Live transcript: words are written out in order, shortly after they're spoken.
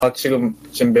지금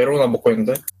메로나 먹고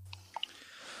있는데.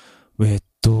 왜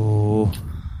또?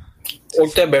 올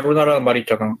때 메로나라는 말이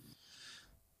있잖아.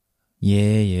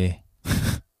 예.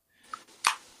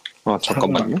 아,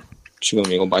 잠깐만요. 지금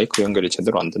이거 마이크 연결이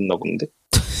제대로 안 됐나 본데?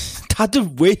 다들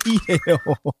왜 이래요?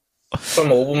 그럼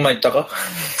 5분만 있다가?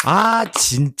 아,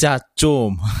 진짜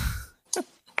좀.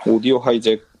 오디오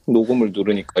하이잭 녹음을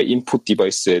누르니까 인풋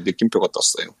디바이스에 느낌표가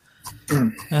떴어요.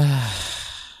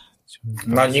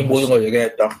 난 이 모든 걸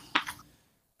얘기했다.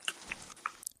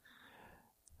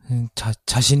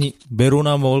 자신이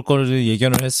메로나 먹을 거를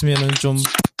예견을 했으면은 좀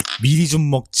미리 좀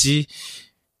먹지.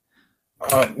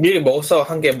 아, 미리 먹었어.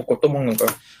 한 개 먹고 또 먹는 거야.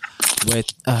 왜,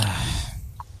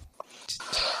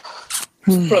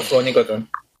 플러스 원이거든.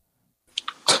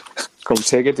 그럼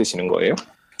 3개 드시는 거예요?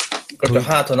 그렇죠.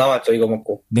 하나 더 남았죠. 이거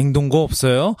먹고. 냉동고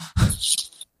없어요?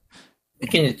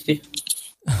 있긴 있지.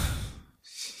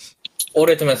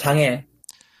 오래 두면 상해.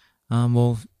 아,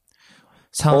 뭐,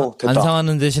 됐다. 안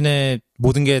상하는 대신에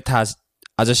모든 게 다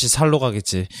아저씨 살로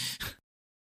가겠지.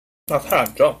 나 살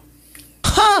안 쪄.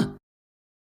 하!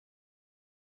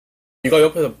 이거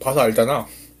옆에서 봐서 알잖아.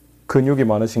 근육이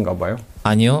많으신가 봐요.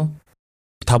 아니요.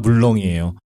 다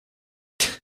물렁이에요.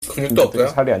 근육도 없어요?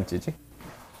 살이 안 찌지?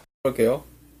 그럴게요.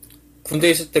 군대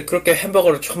있을 때 그렇게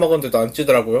햄버거를 처먹었는데도 안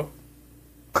찌더라고요.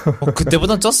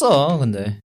 그때보단 쪘어,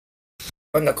 근데.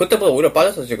 나 그때보다 오히려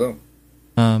빠졌어, 지금.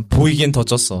 아, 보이긴 더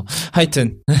쪘어.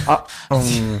 하여튼.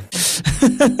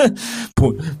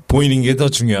 보이는 게 더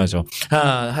중요하죠.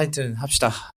 하여튼,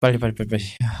 합시다. 빨리.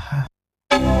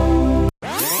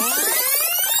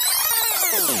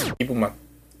 2분만.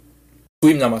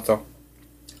 9입 남았어.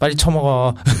 빨리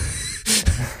처먹어.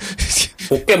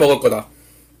 곱게 먹을 거다.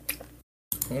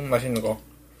 맛있는 거.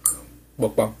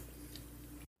 먹방.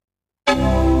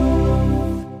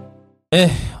 네,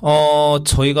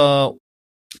 저희가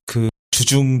그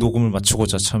주중 녹음을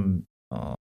마치고자 참,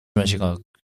 이번 시각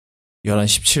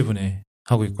 11시 17분에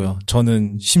하고 있고요.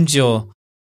 저는 심지어,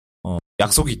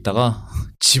 약속이 있다가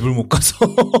집을 못 가서.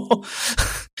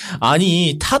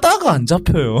 아니, 타다가 안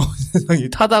잡혀요. 세상에.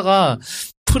 타다가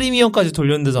프리미엄까지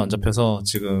돌렸는데도 안 잡혀서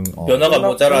지금, 면허가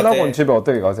모자라대. 끝나고 집에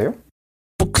어떻게 가세요?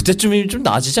 뭐 그때쯤이면 좀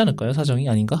나아지지 않을까요? 사정이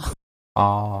아닌가?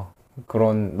 아,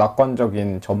 그런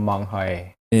낙관적인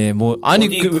전망하에. 예, 뭐, 아니,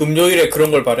 금요일에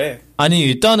그런 걸 바래. 아니,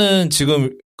 일단은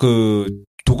지금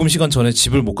녹음 시간 전에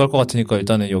집을 못 갈 것 같으니까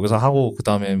일단은 여기서 하고, 그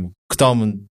다음은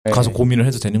네. 가서 고민을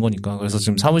해도 되는 거니까. 그래서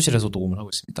지금 사무실에서 녹음을 하고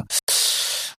있습니다.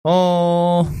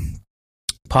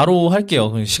 바로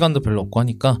할게요. 시간도 별로 없고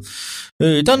하니까.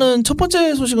 일단은 첫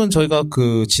번째 소식은 저희가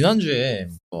지난주에,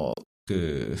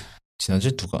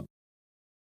 지난주에 누가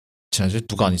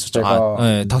안 있었죠?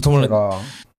 네,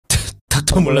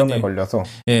 닥터몰라님 걸려서.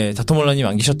 예, 닥터몰라님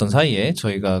안 계셨던 사이에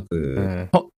저희가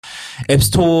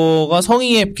앱스토어가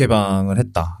성의 앱 개방을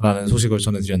했다라는 소식을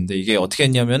전해드렸는데, 이게 어떻게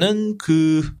했냐면은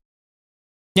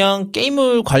그냥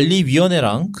게임을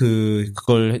관리위원회랑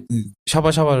그걸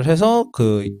샤바샤바를 해서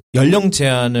연령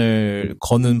제한을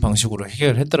거는 방식으로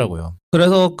해결을 했더라고요.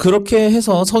 그래서 그렇게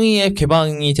해서 성의 앱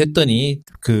개방이 됐더니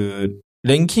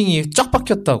랭킹이 쫙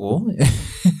바뀌었다고.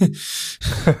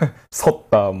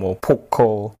 섰다,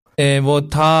 포커. 예,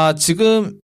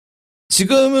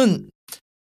 지금은,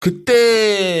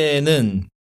 그때는,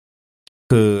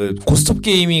 고스톱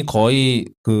게임이 거의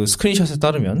스크린샷에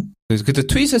따르면, 그때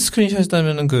트윗의 스크린샷에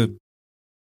따르면은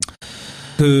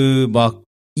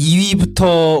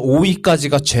 2위부터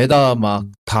 5위까지가 죄다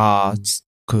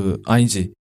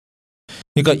아니지.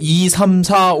 그러니까 2, 3,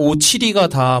 4, 5, 7위가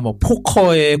다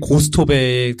포커에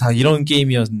고스톱에 다 이런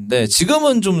게임이었는데,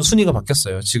 지금은 좀 순위가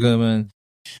바뀌었어요. 지금은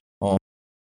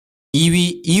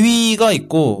 2위가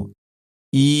있고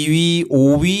 2위,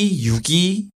 5위,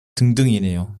 6위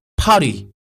등등이네요. 8위.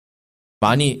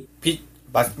 많이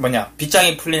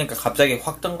빗장이 풀리니까 갑자기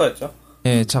확 뜬 거였죠?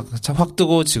 예, 확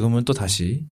뜨고 지금은 또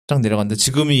다시 쫙 내려갔는데,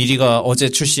 지금 1위가 어제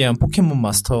출시한 포켓몬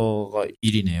마스터가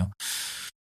 1위네요.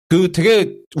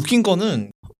 되게 웃긴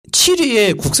거는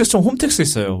 7위에 국세청 홈택스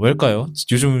있어요. 왜일까요?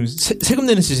 요즘 세금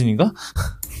내는 시즌인가?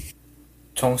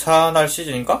 정산할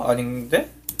시즌인가?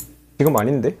 아닌데? 지금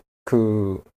아닌데?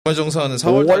 정산은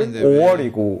 4월달인데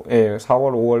 5월이고, 예,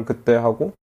 4월, 5월 그때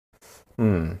하고,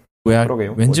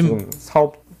 그러게요. 왠지 지금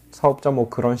사업자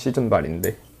그런 시즌도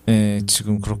아닌데. 예,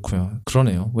 지금 그렇고요.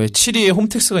 그러네요. 왜 7위에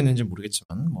홈택스가 있는지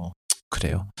모르겠지만,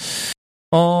 그래요.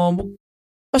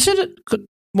 사실은,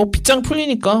 빗장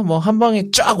풀리니까, 한 방에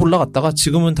쫙 올라갔다가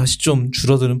지금은 다시 좀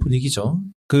줄어드는 분위기죠.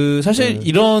 사실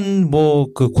이런,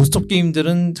 고스톱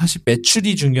게임들은 사실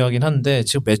매출이 중요하긴 한데,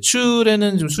 지금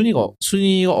매출에는 좀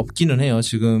순위가 없기는 해요,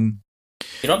 지금.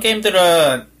 이런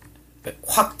게임들은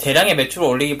확 대량의 매출을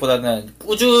올리기보다는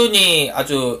꾸준히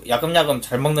아주 야금야금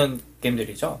잘 먹는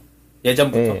게임들이죠.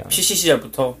 예전부터 네. PC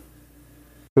시절부터.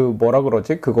 그 뭐라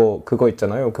그러지? 그거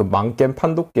있잖아요. 그 망겜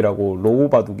판독기라고 로우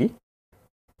바둑이?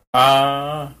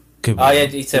 아, 그게 예,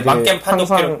 있어요. 그게 망겜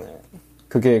판독기로. 항상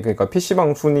그게 그러니까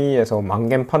PC방 순위에서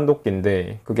망겜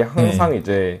판독기인데 그게 항상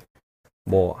이제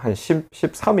뭐 한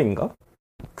 13인가?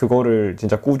 그거를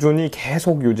진짜 꾸준히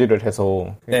계속 유지를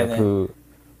해서 그러니까 네네. 그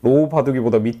로우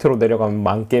바둑이보다 밑으로 내려가면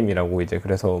망겜이라고 이제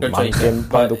그래서 그렇죠. 이제 망겜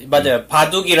판독기. 맞아요.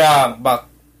 바둑이랑 막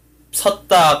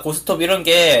섰다, 고스톱 이런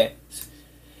게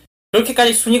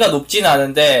그렇게까지 순위가 높지는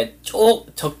않은데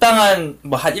적당한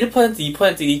뭐 한 1%,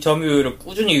 2%이 점유율을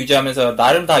꾸준히 유지하면서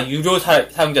나름 다 유료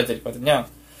사용자들이거든요.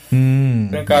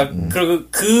 그러니까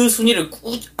그 순위를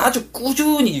아주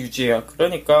꾸준히 유지해요.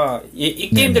 그러니까 이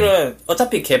게임들은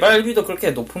어차피 개발비도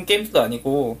그렇게 높은 게임도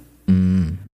아니고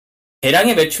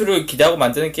대량의 매출을 기대하고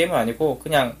만드는 게임은 아니고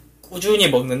그냥 꾸준히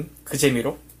먹는 그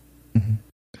재미로.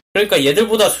 그러니까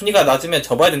얘들보다 순위가 낮으면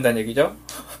접어야 된다는 얘기죠.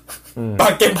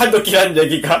 망겜 판독기라는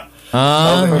얘기가.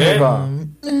 그러니까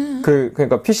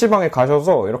그러니까 PC방에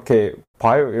가셔서 이렇게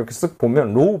봐요. 이렇게 쓱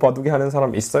보면 로우 바둑이 하는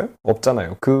사람 있어요?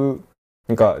 없잖아요.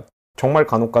 그러니까 정말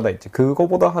간혹가다 있지.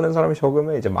 그거보다 하는 사람이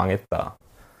적으면 이제 망했다.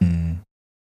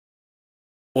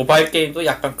 모바일 게임도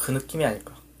약간 그 느낌이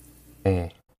아닐까. 네.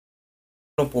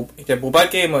 그럼 이제 모바일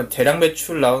게임은 대량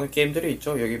매출 나오는 게임들이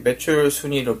있죠. 여기 매출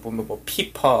순위를 보면 뭐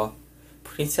피파,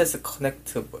 프린세스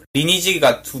커넥트, 뭐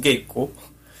리니지가 2개 있고.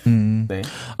 네.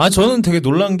 저는 되게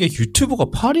놀란 게 유튜브가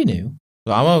 8위네요.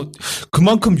 아마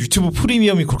그만큼 유튜브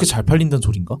프리미엄이 그렇게 잘 팔린다는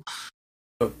소린가?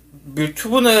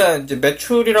 유튜브는 이제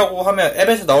매출이라고 하면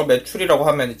앱에서 나올 매출이라고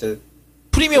하면 이제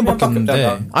프리미엄밖에 없는데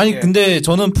없잖아. 아니 예. 근데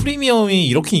저는 프리미엄이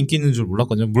이렇게 인기 있는 줄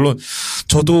몰랐거든요. 물론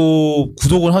저도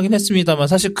구독을 하긴 했습니다만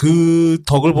사실 그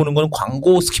덕을 보는 거는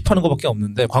광고 스킵하는 것밖에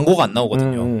없는데 광고가 안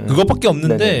나오거든요. 그것밖에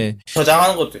없는데 네네.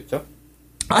 저장하는 것도 있죠.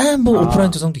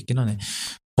 오프라인 저장도 있긴 하네.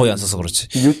 거의 안 써서 그렇지.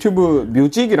 유튜브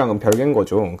뮤직이랑은 별개인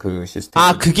거죠. 그 시스템.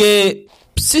 그게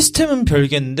시스템은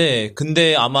별개인데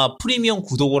근데 아마 프리미엄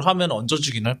구독을 하면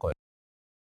얹어주긴 할 거예요.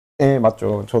 네,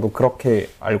 맞죠. 저도 그렇게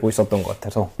알고 있었던 것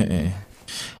같아서. 네.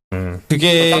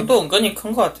 그게 저장도 은근히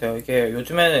큰 것 같아요. 이게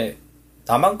요즘에는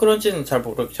저만 그런지는 잘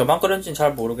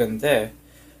모르겠는데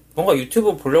뭔가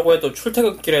유튜브 보려고 해도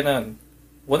출퇴근길에는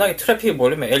워낙에 트래픽이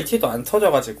몰리면 LTE도 안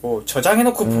터져가지고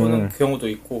저장해놓고 보는 경우도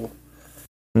있고.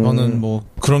 저는 뭐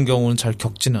그런 경우는 잘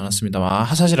겪지는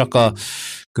않았습니다만 사실 아까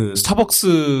그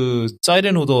스타벅스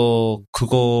사이렌 오더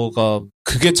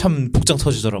그게 참 복장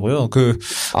터지더라고요.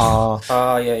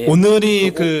 예.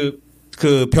 오늘이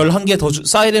별 한 개 더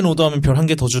사이렌 오더 하면 별 한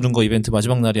개 더 주는 거 이벤트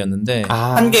마지막 날이었는데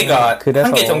한 개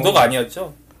정도가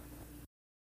아니었죠?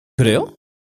 그래요?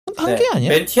 한 개 아니야?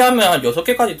 멘티하면 한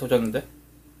 6개까지 더 줬는데?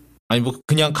 아니 뭐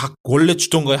그냥 원래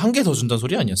주던 거에 한 개 더 준다는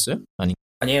소리 아니었어요?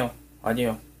 아니에요.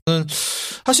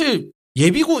 사실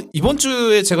이번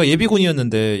주에 제가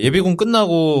예비군이었는데 예비군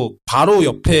끝나고 바로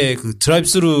옆에 그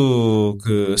드라이브스루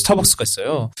그 스타벅스가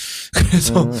있어요.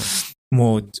 그래서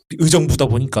뭐 의정부다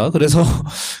보니까 그래서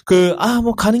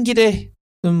뭐 가는 길에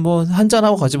뭐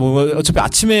한잔하고 가지 뭐 어차피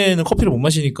아침에는 커피를 못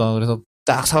마시니까 그래서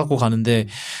딱 사갖고 가는데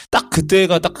딱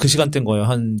그때가 딱 그 시간대인 거예요.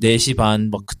 한 4시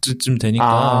반 막 그쯤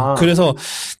되니까 그래서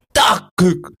딱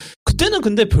그때는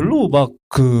근데 별로 막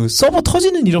서버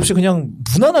터지는 일 없이 그냥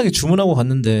무난하게 주문하고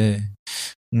갔는데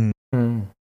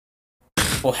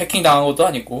뭐 해킹 당한 것도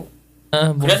아니고.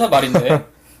 그래서 말인데.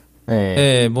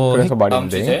 네. 뭐 그래서 다음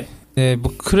말인데. 주제. 네,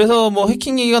 뭐 그래서 뭐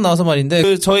해킹 얘기가 나와서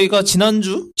말인데 저희가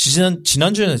지난주에부터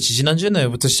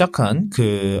시작한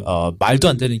말도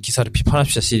안 되는 기사를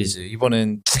비판합시다 시리즈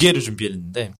이번엔 2개를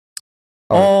준비했는데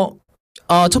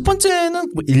첫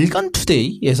번째는 뭐 일간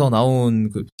투데이에서 나온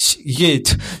이게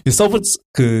서브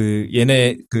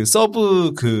얘네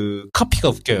서브 카피가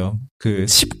웃겨요.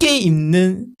 10개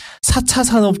입는 4차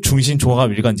산업 중심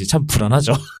종합 일간지 참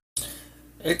불안하죠.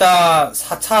 일단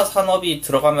 4차 산업이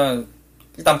들어가면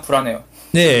일단 불안해요.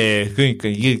 네, 그러니까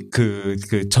이게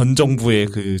전 정부의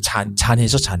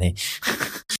잔해죠, 잔해.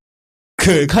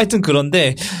 하여튼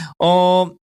그런데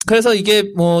그래서 이게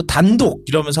뭐 단독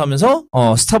이러면서 하면서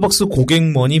스타벅스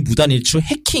고객머니 무단 일출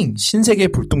해킹 신세계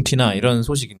불똥튀나 이런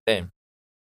소식인데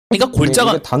그러니까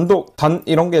골자가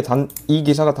이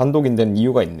기사가 단독인 데는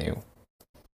이유가 있네요.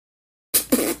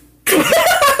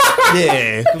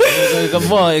 네.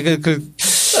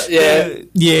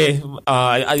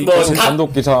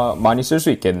 단독 기사 많이 쓸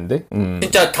수 있겠는데?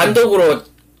 진짜 단독으로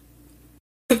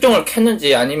특종을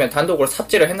캤는지 아니면 단독으로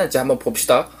삽질을 했는지 한번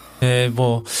봅시다. 네,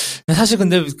 뭐 사실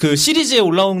근데 시리즈에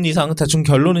올라온 이상 대충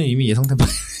결론은 이미 예상된 바.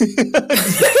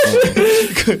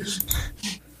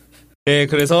 예,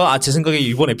 그래서 제 생각에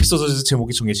이번 에피소드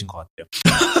제목이 정해진 것 같아요.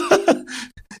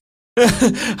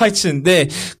 하여튼, 네,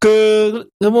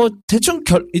 대충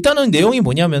일단은 내용이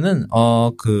뭐냐면은,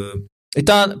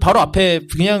 일단 바로 앞에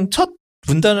그냥 첫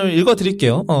문단을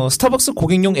읽어드릴게요. 스타벅스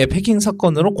고객용 앱 해킹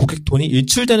사건으로 고객 돈이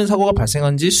일출되는 사고가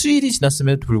발생한 지 수일이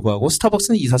지났음에도 불구하고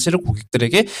스타벅스는 이 사실을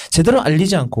고객들에게 제대로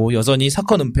알리지 않고 여전히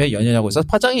사건 은폐에 연연하고 있어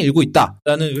파장이 일고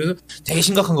있다라는 되게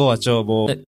심각한 것 같죠.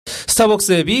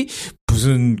 스타벅스 앱이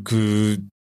무슨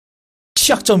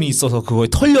취약점이 있어서 그거에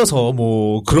털려서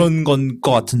그런 건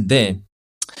것 같은데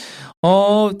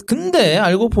근데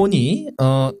알고 보니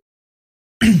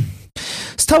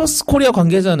스타벅스 코리아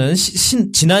관계자는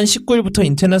지난 19일부터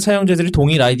인터넷 사용자들이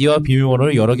동일 아이디와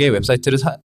비밀번호를 여러 개의 웹사이트를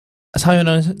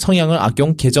사용하는 성향을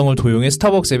악용 계정을 도용해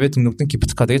스타벅스 앱에 등록된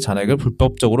기프트카드의 잔액을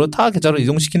불법적으로 타 계좌로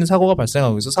이동시키는 사고가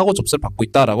발생하고 있어 사고 접수를 받고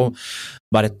있다라고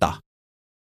말했다.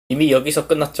 이미 여기서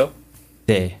끝났죠?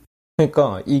 네.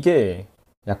 그러니까 이게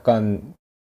약간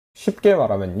쉽게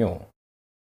말하면요.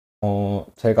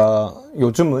 제가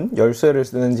요즘은 열쇠를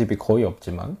쓰는 집이 거의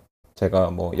없지만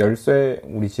제가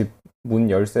우리 집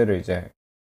문 열쇠를 이제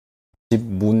집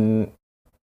문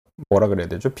뭐라 그래야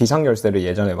되죠? 비상 열쇠를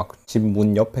예전에 막 집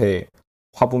문 옆에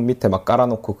화분 밑에 막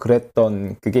깔아놓고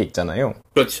그랬던 그게 있잖아요.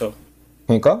 그렇죠.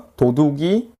 그러니까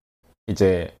도둑이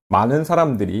이제 많은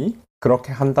사람들이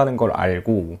그렇게 한다는 걸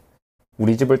알고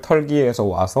우리 집을 털기 위해서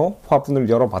와서 화분을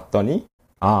열어봤더니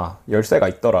열쇠가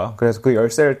있더라. 그래서 그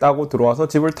열쇠를 따고 들어와서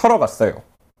집을 털어갔어요.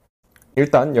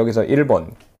 일단 여기서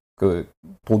 1번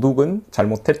도둑은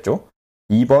잘못했죠.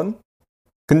 2번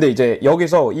근데 이제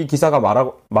여기서 이 기사가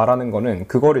말하는 거는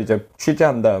그거를 이제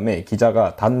취재한 다음에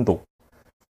기자가 단독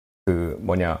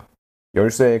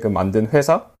열쇠 만든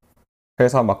회사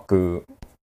막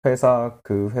회사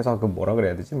뭐라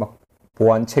그래야 되지? 막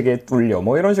보안 체계 뚫려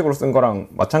이런 식으로 쓴 거랑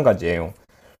마찬가지예요.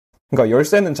 그러니까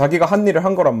열쇠는 자기가 한 일을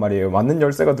한 거란 말이에요. 맞는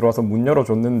열쇠가 들어와서 문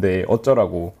열어줬는데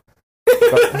어쩌라고.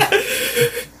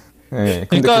 네,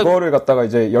 근데 그거를 갖다가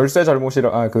이제 열쇠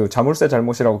자물쇠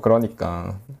잘못이라고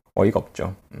그러니까 어이가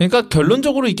없죠. 그러니까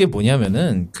결론적으로 이게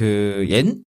뭐냐면은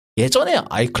예전에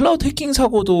아이클라우드 해킹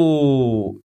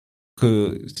사고도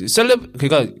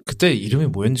그러니까 그때 이름이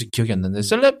뭐였는지 기억이 안 나는데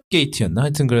셀럽게이트였나?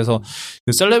 하여튼 그래서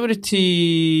그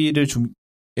셀레브리티를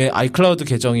아이클라우드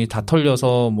계정이 다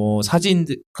털려서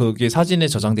그게 사진에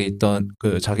저장돼 있던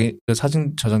자기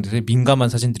사진 저장돼 민감한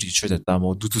사진들이 유출됐다.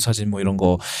 누드 사진 이런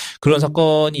거 그런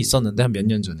사건이 있었는데 한 몇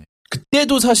년 전에.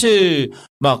 그때도 사실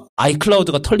막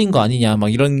아이클라우드가 털린 거 아니냐 막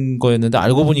이런 거였는데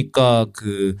알고 보니까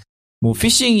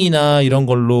피싱이나 이런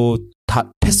걸로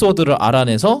다 패스워드를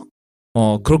알아내서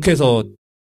그렇게 해서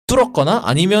뚫었거나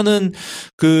아니면은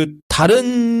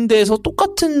다른 데서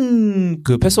똑같은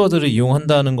패스워드를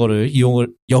이용한다는 거를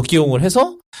역이용을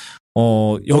해서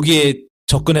여기에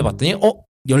접근해 봤더니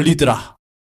열리더라.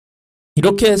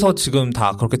 이렇게 해서 지금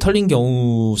다 그렇게 털린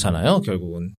경우잖아요,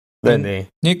 결국은. 네네.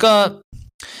 그러니까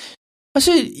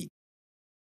사실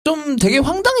좀 되게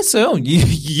황당했어요.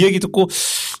 이 얘기 듣고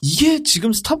이게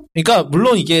지금 그러니까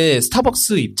물론 이게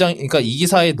스타벅스 그러니까 이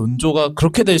기사의 논조가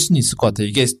그렇게 될 수는 있을 것 같아요.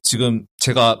 이게 지금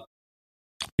제가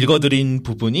읽어드린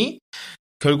부분이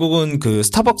결국은 그러니까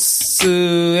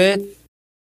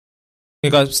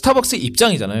스타벅스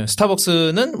입장이잖아요.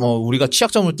 스타벅스는 우리가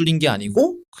취약점을 뚫린 게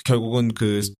아니고 결국은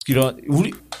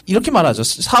이렇게 말하죠.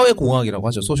 사회공학이라고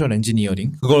하죠. 소셜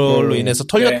엔지니어링. 그걸로 인해서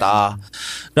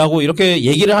털렸다라고 이렇게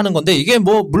얘기를 하는 건데 이게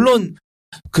물론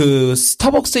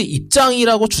스타벅스의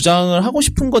입장이라고 주장을 하고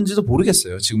싶은 건지도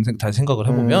모르겠어요. 지금 다시 생각을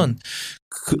해보면.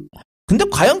 근데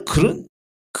과연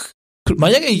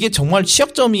만약에 이게 정말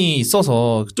취약점이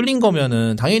있어서 뚫린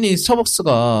거면은 당연히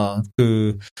스타벅스가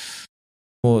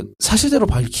사실대로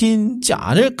밝히지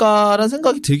않을까라는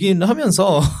생각이 들긴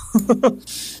하면서.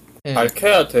 네.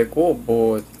 밝혀야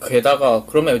되고, 게다가,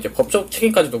 그러면 이제 법적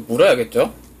책임까지도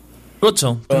물어야겠죠?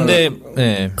 그렇죠. 근데,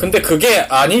 네. 근데 그게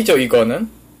아니죠, 이거는?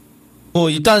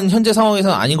 일단 현재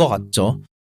상황에서는 아닌 것 같죠.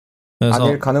 그래서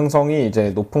아닐 가능성이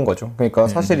이제 높은 거죠. 그러니까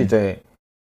사실 이제,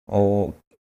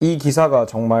 이 기사가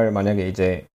정말 만약에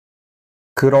이제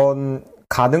그런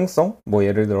가능성?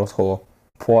 예를 들어서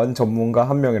보안 전문가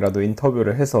한 명이라도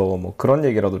인터뷰를 해서 그런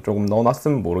얘기라도 조금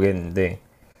넣어놨으면 모르겠는데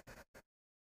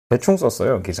대충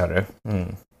썼어요, 기사를.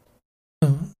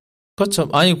 그렇죠.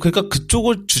 아니, 그러니까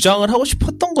그쪽을 주장을 하고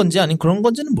싶었던 건지 아닌 그런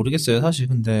건지는 모르겠어요, 사실.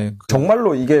 근데.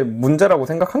 정말로 이게 문제라고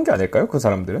생각한 게 아닐까요, 그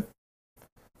사람들은?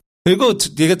 그리고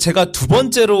제가 두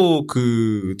번째로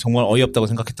정말 어이없다고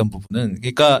생각했던 부분은,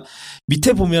 그러니까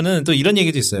밑에 보면은 또 이런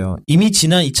얘기도 있어요. 이미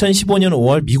지난 2015년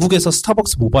 5월 미국에서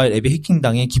스타벅스 모바일 앱이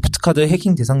해킹당해 기프트카드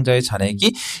해킹 대상자의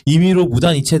잔액이 임의로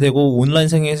무단 이체되고 온라인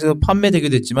상에서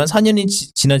판매되기도 했지만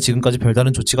 4년이 지난 지금까지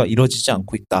별다른 조치가 이뤄지지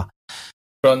않고 있다.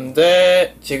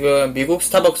 그런데 지금 미국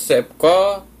스타벅스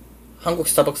앱과 한국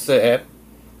스타벅스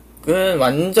앱은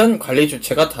완전 관리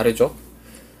주체가 다르죠.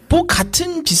 뭐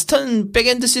같은 비슷한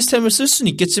백엔드 시스템을 쓸 수는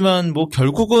있겠지만 뭐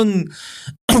결국은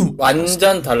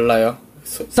완전 달라요.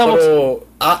 서로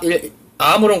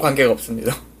아무런 관계가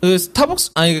없습니다. 그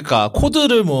스타벅스 그러니까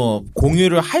코드를 뭐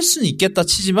공유를 할 수는 있겠다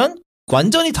치지만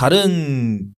완전히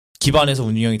다른 기반에서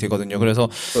운영이 되거든요. 그래서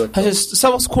그렇죠. 사실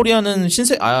스타벅스 코리아는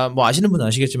뭐 아시는 분은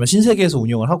아시겠지만 신세계에서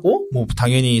운영을 하고 뭐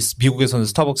당연히 미국에서는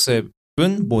스타벅스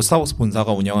앱은 뭐 스타벅스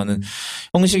본사가 운영하는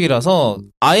형식이라서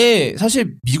아예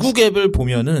사실 미국 앱을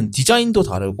보면은 디자인도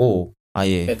다르고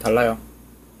아예 네, 달라요.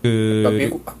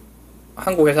 그러니까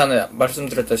한국 회사는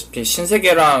말씀드렸다시피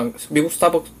신세계랑 미국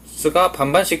스타벅스가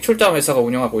반반씩 출자한 회사가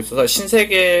운영하고 있어서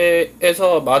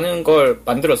신세계에서 많은 걸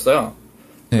만들었어요.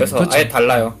 그래서 그렇죠. 아예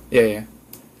달라요. 예.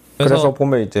 그래서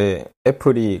보면 이제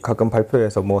애플이 가끔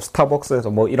발표해서 뭐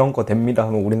스타벅스에서 뭐 이런 거 됩니다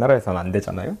하면 우리나라에서는 안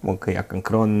되잖아요. 뭐 그 약간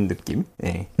그런 느낌.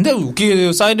 예. 근데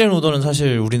웃기게도 사이렌 오더는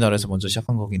사실 우리나라에서 먼저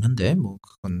시작한 거긴 한데 뭐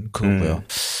그거고요.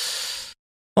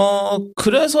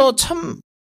 그래서 참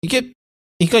이게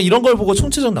그러니까 이런 걸 보고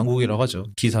총체적 난국이라고 하죠.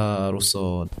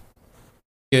 기사로서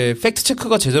이게 팩트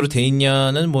체크가 제대로 돼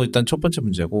있냐는 뭐 일단 첫 번째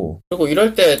문제고. 그리고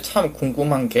이럴 때 참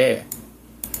궁금한 게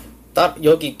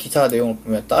여기 기사 내용을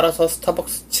보면 따라서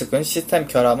스타벅스 측은 시스템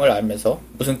결함을 알면서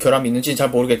무슨 결함이 있는지는 잘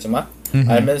모르겠지만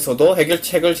알면서도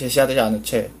해결책을 제시하지 않은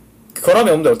채 결함이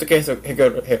없는데 어떻게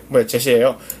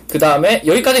제시해요? 그 다음에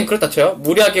여기까지는 그렇다 쳐요.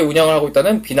 무리하게 운영을 하고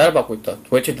있다는 비난을 받고 있다.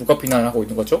 도대체 누가 비난을 하고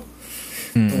있는 거죠?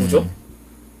 누구죠?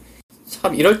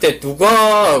 참 이럴 때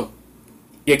누가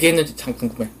얘기했는지 참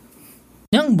궁금해.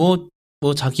 그냥 뭐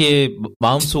자기의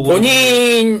마음속으로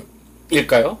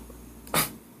본인일까요?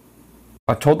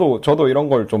 저도 이런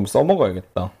걸 좀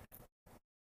써먹어야겠다.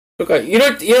 그러니까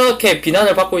이렇게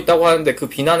비난을 받고 있다고 하는데 그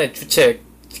비난의 주체,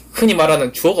 흔히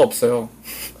말하는 주어가 없어요.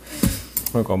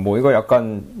 그러니까 뭐 이거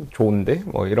약간 좋은데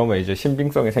뭐 이러면 이제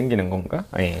신빙성이 생기는 건가?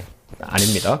 예.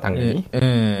 아닙니다, 당연히.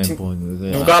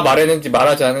 누가 말했는지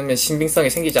말하지 않으면 신빙성이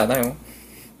생기지 않아요.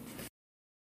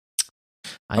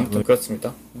 아무튼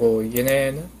그렇습니다. 뭐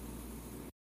얘네는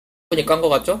충분히 깐 것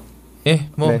같죠? 예,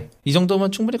 이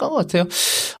정도면 충분히 깐 것 같아요.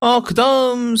 그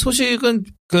다음 소식은,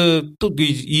 또,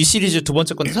 이 시리즈 두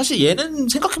번째 건데, 사실 얘는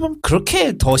생각해보면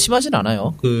그렇게 더 심하진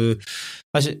않아요.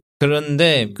 사실,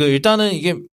 그런데, 일단은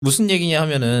이게 무슨 얘기냐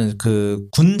하면은,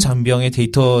 군 장병의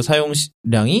데이터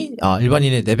사용량이,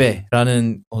 일반인의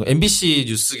 4배라는, MBC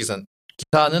뉴스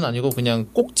기사는 아니고 그냥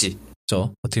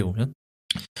꼭지죠. 어떻게 보면.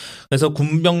 그래서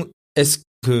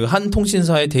한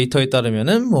통신사의 데이터에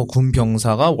따르면은, 군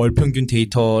병사가 월 평균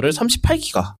데이터를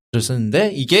 38기가를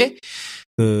쓰는데, 이게,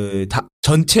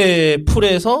 전체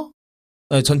풀의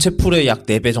약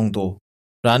 4배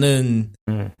정도라는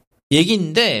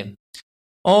얘기인데,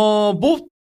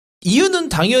 이유는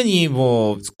당연히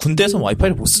군대에서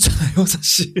와이파이를 못 쓰잖아요,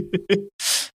 사실.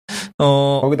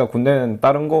 거기다 군대는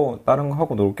다른 거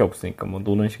하고 놀 게 없으니까,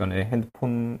 노는 시간에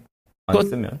핸드폰 안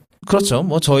쓰면. 그렇죠.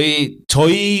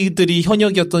 저희들이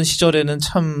현역이었던 시절에는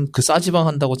참, 싸지방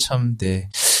한다고 참, 네.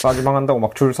 싸지방 한다고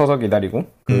막 줄 서서 기다리고,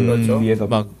 그렇죠. 위에서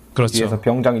그렇죠. 뒤에서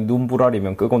병장이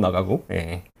눈부라리면 끄고 나가고.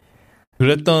 예.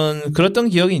 그랬던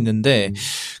기억이 있는데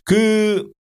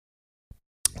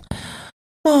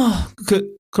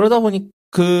그러다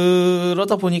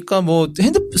보니까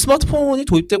스마트폰이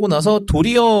도입되고 나서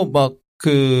도리어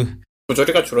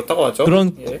조저리가 줄었다고 하죠.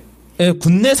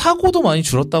 군내 사고도 많이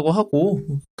줄었다고 하고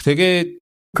되게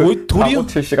사고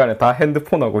칠 시간에 다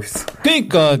핸드폰 하고 있어.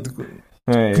 그러니까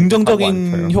네,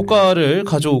 긍정적인 효과를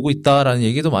가져오고 있다라는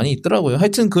얘기도 많이 있더라고요.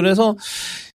 하여튼 그래서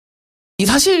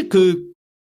사실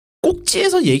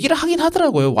꼭지에서 얘기를 하긴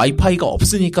하더라고요. 와이파이가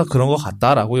없으니까 그런 것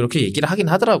같다라고 이렇게 얘기를 하긴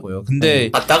하더라고요.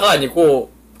 근데 맞다가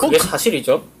아니고 그게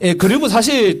사실이죠. 예, 그리고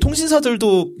사실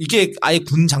통신사들도 이게 아예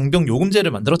군 장병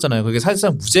요금제를 만들었잖아요. 그게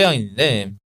사실상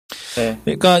무제한인데, 네.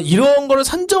 그러니까 이런 거를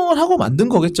산정을 하고 만든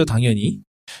거겠죠, 당연히.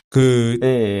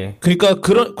 그러니까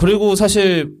그리고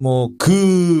사실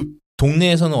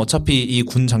동네에서는 어차피 이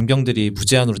군 장병들이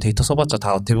무제한으로 데이터 써봤자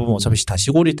대부분 어차피 다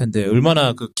시골일 텐데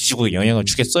얼마나 기지국에 영향을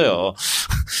주겠어요.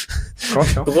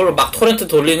 그렇죠. 그걸로 막 토렌트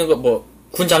돌리는 거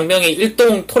군 장병이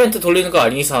일동 토렌트 돌리는 거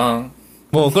아닌 이상.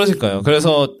 그러니까요.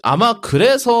 그래서 아마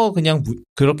그래서 그냥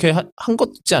그렇게 한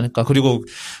것이지 않을까. 그리고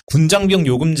군 장병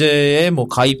요금제의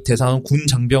가입 대상은 군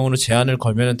장병으로 제한을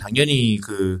걸면은 당연히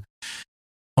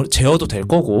제어도 될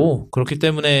거고 그렇기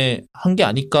때문에 한 게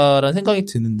아닐까라는 생각이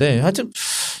드는데 하여튼.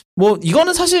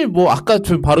 이거는 사실 아까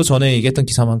바로 전에 얘기했던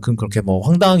기사만큼 그렇게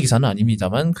황당한 기사는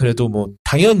아닙니다만, 그래도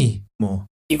당연히,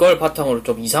 이걸 바탕으로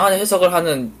좀 이상한 해석을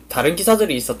하는 다른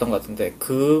기사들이 있었던 것 같은데,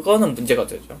 그거는 문제가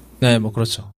되죠. 네,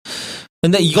 그렇죠.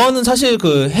 근데 이거는 사실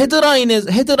그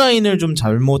헤드라인을 좀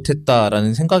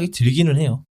잘못했다라는 생각이 들기는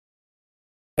해요.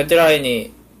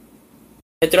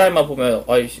 헤드라인만 보면,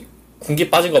 군기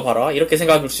빠진 거 봐라. 이렇게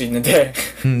생각할 수 있는데.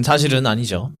 사실은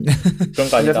아니죠. 그런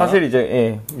거 근데 아니다. 사실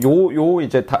이제,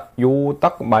 요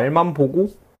딱 말만 보고,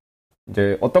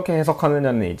 이제 어떻게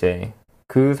해석하느냐는 이제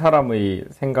그 사람의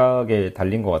생각에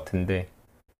달린 것 같은데,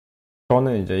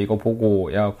 저는 이제 이거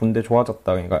보고, 야, 군대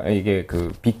좋아졌다. 그러니까 이게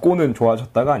그 비꼬는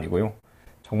좋아졌다가 아니고요.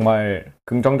 정말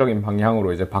긍정적인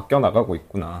방향으로 이제 바뀌어 나가고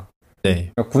있구나.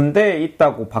 네. 그러니까 군대에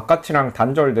있다고 바깥이랑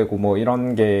단절되고 뭐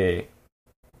이런 게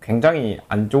굉장히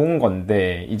안 좋은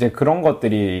건데, 이제 그런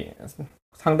것들이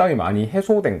상당히 많이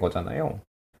해소된 거잖아요.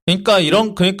 그러니까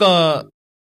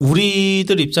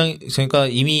우리들 그러니까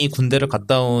이미 군대를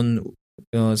갔다 온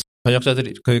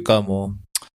전역자들이, 그러니까 뭐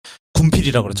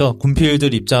군필이라고 그러죠.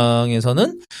 군필들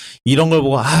입장에서는 이런 걸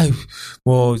보고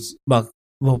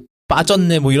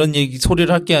빠졌네 뭐 이런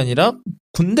소리를 할 게 아니라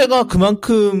군대가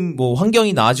그만큼 뭐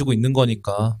환경이 나아지고 있는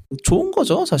거니까 좋은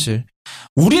거죠, 사실.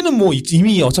 우리는 뭐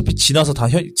이미 어차피 지나서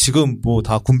지금 뭐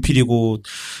다 군필이고,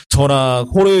 저나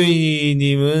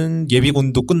호로이님은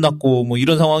예비군도 끝났고 뭐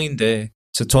이런 상황인데,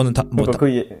 저는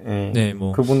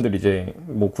그분들 이제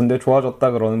뭐 군대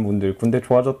좋아졌다 그러는 분들, 군대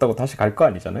좋아졌다고 다시 갈 거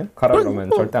아니잖아요. 가라 그러면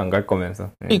절대 안 갈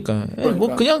거면서. 그러니까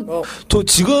뭐 그냥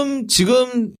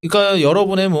지금 그러니까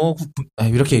여러분의 뭐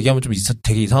이렇게 얘기하면 좀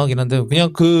되게 이상하긴 한데,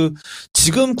 그냥 그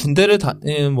지금 군대를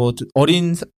뭐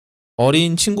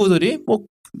어린 친구들이 뭐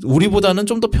우리보다는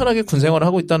좀 더 편하게 군 생활을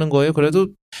하고 있다는 거예요. 그래도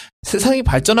세상이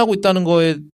발전하고 있다는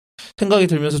거에 생각이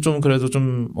들면서 좀 그래도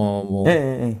좀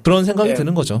그런 생각이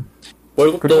드는 거죠.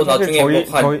 월급도 나중에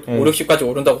한 5, 60까지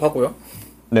오른다고 하고요.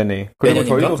 네네. 그리고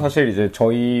내년인가? 저희도 사실 이제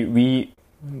저희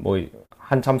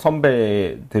한참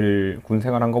선배들 군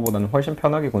생활한 것보다는 훨씬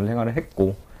편하게 군 생활을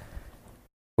했고,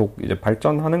 또 이제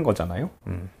발전하는 거잖아요.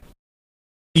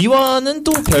 이와는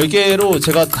또 별개로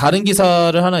제가 다른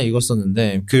기사를 하나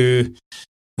읽었었는데,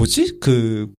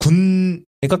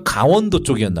 그러니까 강원도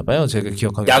쪽이었나봐요. 제가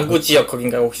기억하기로. 양구 지역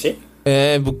거긴가요, 혹시?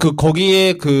 예, 뭐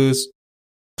거기에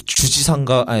주지사는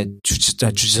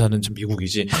좀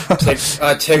미국이지.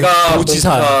 제가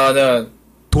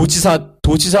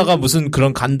도지사가 무슨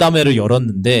그런 간담회를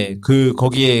열었는데,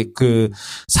 거기에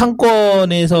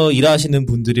상권에서 일하시는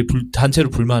분들이 단체로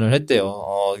불만을 했대요.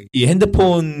 이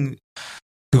핸드폰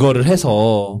그거를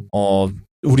해서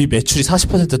우리 매출이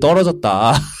 40%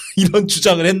 떨어졌다. 이런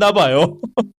주장을 했나봐요.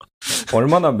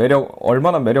 얼마나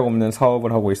매력 없는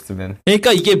사업을 하고 있으면.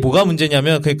 그러니까 이게 뭐가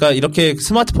문제냐면, 그러니까 이렇게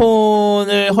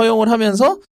스마트폰을 허용을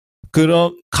하면서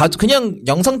그냥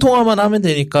영상통화만 하면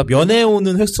되니까 면회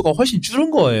오는 횟수가 훨씬 줄은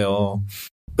거예요.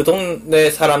 그 동네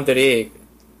사람들이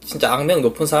진짜 악명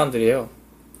높은 사람들이에요.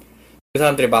 그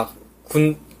사람들이 막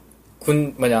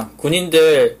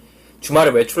군인들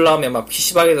주말에 외출 나오면 막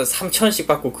PC방에서 3,000원씩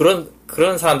받고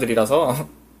그런 사람들이라서.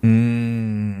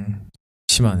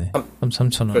 심하네.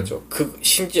 3,000원. 그렇죠.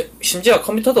 심지어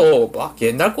컴퓨터도 막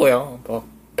옛날 거야. 막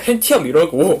펜티엄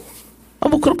이러고.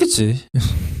 뭐 그렇겠지.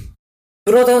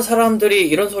 그러던 사람들이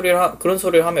그런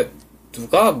소리를 하면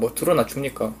누가 뭐 들어나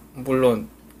줍니까? 물론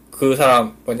그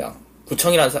사람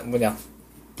구청이라는 사람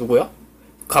누구야?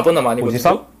 가버너 아니고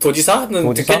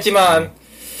도지사는 듣겠지만,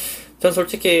 전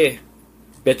솔직히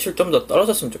매출 좀 더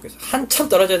떨어졌으면 좋겠어. 한참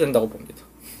떨어져야 된다고 봅니다.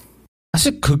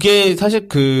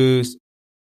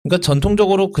 그러니까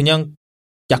전통적으로 그냥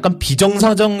약간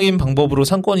비정상적인 방법으로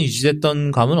상권이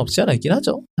유지됐던 감은 없지 않아 있긴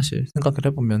하죠. 사실 생각을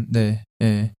해보면. 네.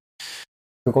 예.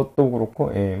 그것도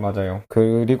그렇고, 예, 맞아요.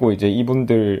 그리고 이제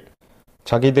이분들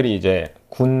자기들이 이제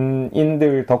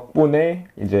군인들 덕분에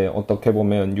이제 어떻게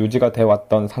보면 유지가 돼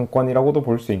왔던 상권이라고도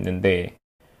볼 수 있는데,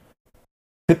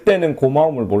 그때는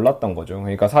고마움을 몰랐던 거죠.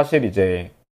 그러니까 사실 이제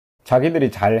자기들이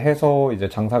잘해서 이제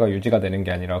장사가 유지가 되는 게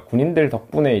아니라 군인들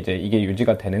덕분에 이제 이게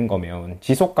유지가 되는 거면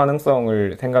지속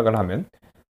가능성을 생각을 하면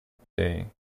이제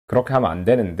그렇게 하면 안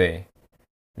되는데,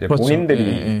 이제 그렇죠.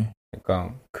 본인들이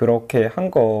그러니까 그렇게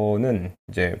한 거는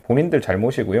이제 본인들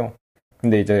잘못이고요.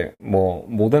 근데 이제 뭐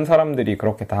모든 사람들이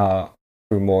그렇게 다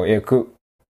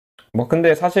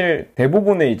근데 사실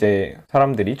대부분의 이제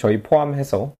사람들이 저희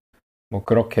포함해서 뭐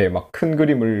그렇게 막 큰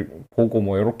그림을 보고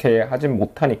뭐 이렇게 하진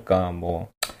못하니까 뭐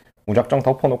무작정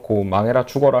덮어놓고 망해라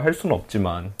죽어라 할 수는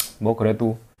없지만, 뭐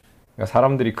그래도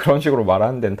사람들이 그런 식으로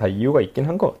말하는 데는 다 이유가 있긴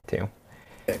한 것 같아요.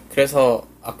 네, 그래서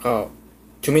아까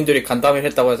주민들이 간담회를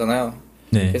했다고 하잖아요.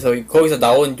 네. 그래서 거기서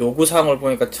나온 요구사항을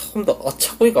보니까 처음부터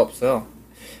어처구니가 없어요.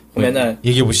 보면은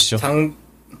얘기해 보시죠.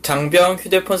 장병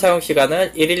휴대폰 사용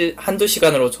시간을 1일 한두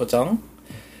시간으로 조정,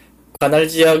 관할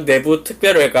지역 내부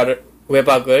특별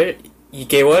외박을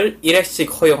 2개월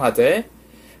 1회씩 허용하되,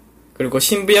 그리고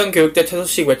신비형 교육대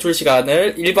퇴소식 외출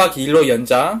시간을 1박 2일로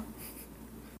연장.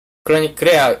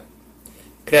 그래야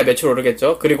매출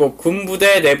오르겠죠. 그리고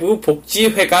군부대 내부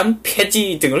복지회관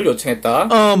폐지 등을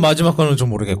요청했다. 마지막 거는 좀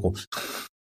모르겠고.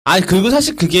 아니, 그리고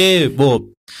사실 그게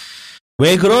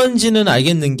왜 그런지는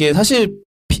알겠는 게, 사실,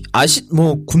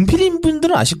 군필인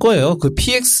분들은 아실 거예요. 그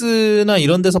PX나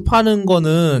이런 데서 파는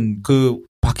거는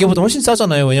밖에보다 훨씬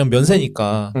싸잖아요. 왜냐면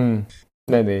면세니까.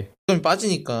 네네. 좀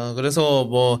빠지니까. 그래서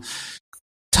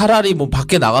차라리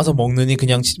밖에 나가서 먹느니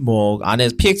그냥 안에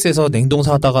PX에서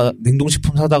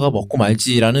냉동식품 사다가 먹고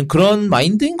말지라는 그런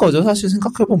마인드인 거죠. 사실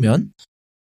생각해보면.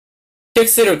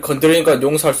 PX를 건드리니까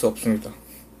용서할 수 없습니다.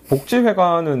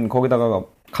 복지회관은 거기다가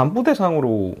간부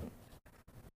대상으로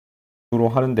주로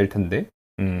하는 데일 텐데.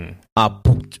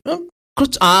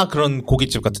 그렇죠. 그런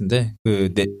고깃집 같은데.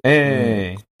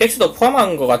 예. PX도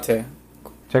포함한 것 같아.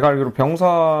 제가 알기로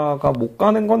병사가 못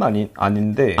가는 건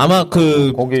아닌데. 아마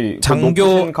거기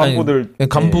장교 간부들.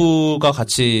 간부가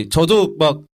같이, 저도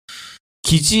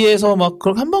기지에서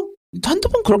한두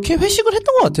번 그렇게 회식을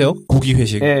했던 것 같아요. 고기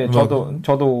회식. 예,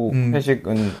 저도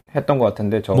회식은 했던 것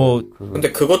같은데,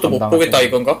 근데 그것도 못 보겠다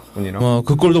이건가?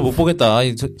 그걸도 못 보겠다.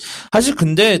 사실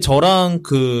근데 저랑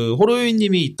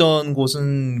호로유님이 있던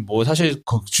곳은 사실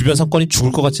주변 상권이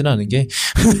죽을 것 같지는 않은 게.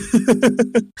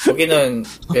 거기는,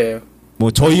 예.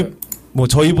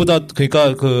 저희보다,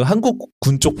 그러니까 한국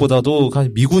군 쪽보다도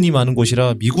미군이 많은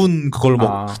곳이라 미군 그걸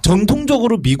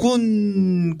정통적으로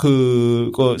미군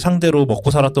그거 상대로 먹고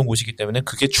살았던 곳이기 때문에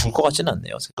그게 죽을 것 같지는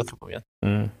않네요. 생각해보면.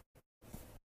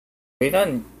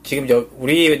 저희는 지금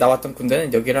우리 나왔던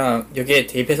군대는 여기에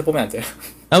대입해서 보면 안 돼요.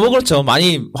 그렇죠.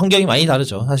 환경이 많이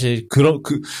다르죠. 사실,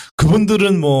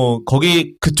 그분들은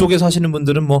거기, 그쪽에서 하시는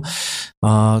분들은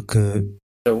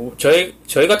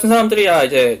저희 같은 사람들이야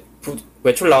이제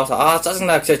외출 나와서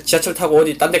짜증나 지하철 타고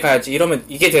어디 딴 데 가야지 이러면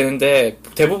이게 되는데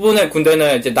대부분의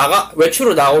군대는 이제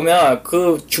외출을 나오면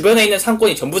그 주변에 있는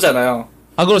상권이 전부잖아요.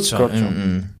 그렇죠.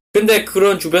 근데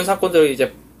그런 주변 상권들이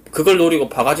이제 그걸 노리고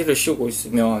바가지를 씌우고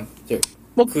있으면 이제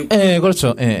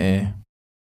그렇죠. 예.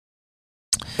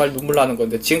 정말 눈물 나는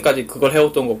건데 지금까지 그걸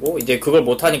해왔던 거고 이제 그걸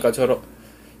못 하니까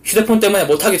휴대폰 때문에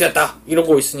못 하게 됐다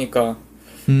이러고 있으니까.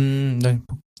 네.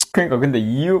 그러니까 근데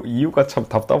이유가 참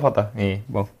답답하다. 예,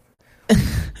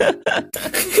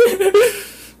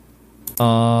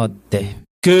 네.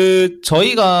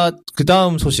 저희가 그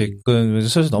다음 소식은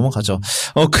슬슬 넘어가죠.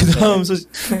 그 다음 소식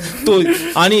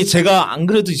제가 안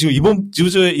그래도 지금 이번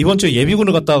주에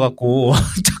예비군을 갔다 와갖고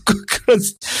자꾸 그런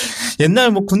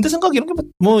옛날 군대 생각 이런 게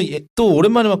또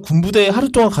오랜만에 군부대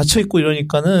하루 동안 갇혀 있고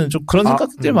이러니까는 좀 그런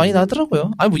생각들이 많이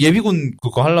나더라고요. 예비군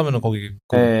그거 하려면은 거기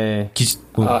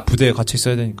부대에 갇혀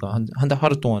있어야 되니까 한 달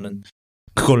하루 동안은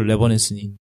그걸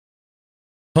내보냈으니.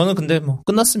 저는 근데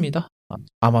끝났습니다.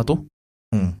 아마도.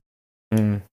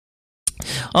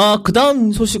 그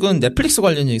다음 소식은 넷플릭스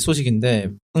관련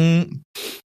소식인데,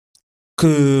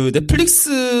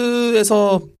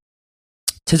 넷플릭스에서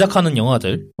제작하는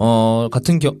영화들,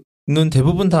 같은 경우는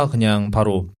대부분 다 그냥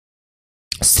바로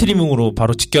스트리밍으로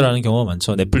바로 직결하는 경우가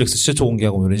많죠. 넷플릭스 최초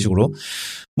공개하고 이런 식으로.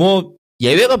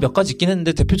 예외가 몇 가지 있긴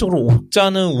했는데, 대표적으로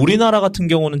옥자는 우리나라 같은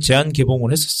경우는 제한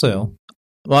개봉을 했었어요.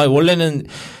 원래는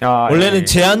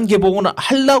제한 개봉을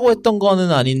하려고 했던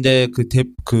거는 아닌데,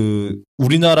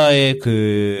 우리나라의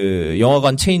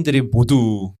영화관 체인들이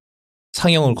모두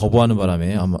상영을 거부하는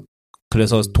바람에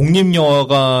그래서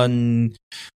독립영화관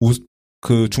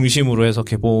중심으로 해서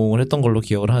개봉을 했던 걸로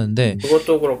기억을 하는데.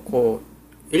 그것도 그렇고,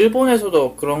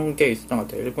 일본에서도 그런 게 있었던 것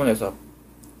같아요. 일본에서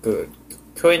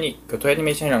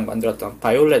토애니메이션이랑 만들었던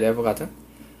바이올렛 에버가든?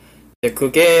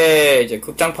 그게 이제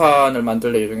극장판을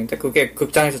만들 예정인데 그게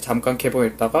극장에서 잠깐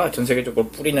개봉했다가 전 세계적으로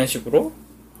뿌리는 식으로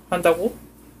한다고?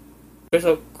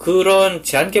 그래서 그런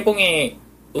제한 개봉이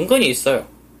은근히 있어요.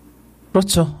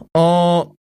 그렇죠.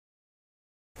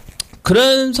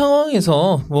 그런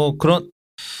상황에서 그런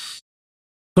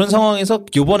상황에서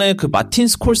요번에 마틴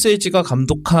스콜세지가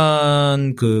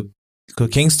감독한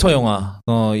갱스터 영화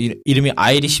이름이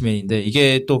아이리시맨인데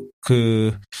이게 또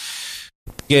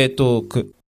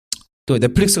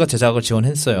넷플릭스가 제작을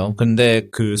지원했어요. 근데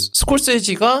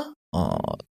스콜세지가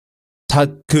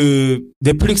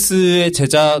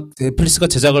넷플릭스가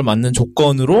제작을 맡는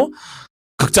조건으로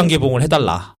극장 개봉을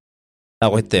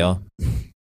해달라라고 했대요.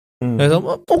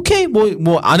 그래서 오케이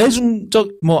안 해준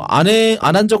안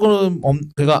한 적은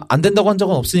그러니까 안 된다고 한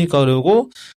적은 없으니까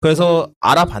그래서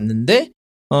알아봤는데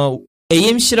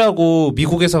AMC라고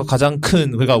미국에서 가장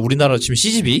큰 그러니까 우리나라로 치면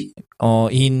CGV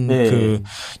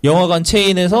영화관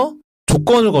체인에서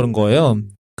조건을 걸은 거예요.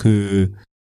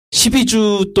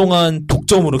 12주 동안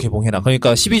독점으로 개봉해라.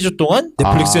 그러니까 12주 동안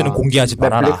넷플릭스에는 공개하지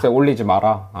말아라. 넷플릭스에 올리지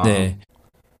마라. 네.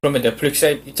 그러면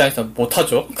넷플릭스 입장에서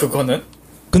못하죠. 그거는.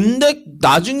 근데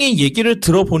나중에 얘기를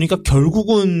들어보니까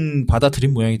결국은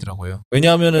받아들인 모양이더라고요.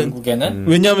 결국에는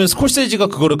왜냐하면 스콜세지가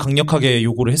그거를 강력하게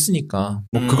요구를 했으니까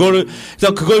뭐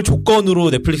그걸 조건으로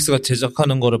넷플릭스가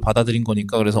제작하는 거를 받아들인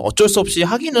거니까 그래서 어쩔 수 없이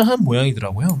하기는 한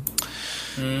모양이더라고요.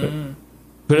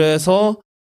 그래서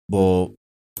뭐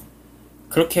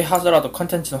그렇게 하더라도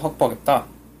컨텐츠는 확보하겠다.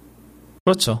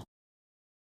 그렇죠.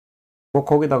 뭐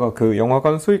거기다가 그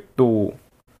영화관 수익도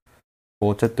뭐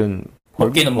어쨌든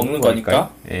먹기는 먹는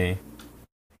거니까. 예.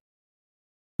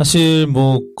 사실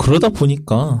뭐 그러다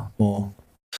보니까 뭐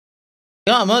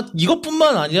아마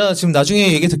이것뿐만 아니라 지금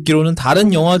나중에 얘기 듣기로는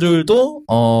다른 영화들도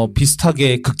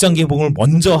비슷하게 극장 개봉을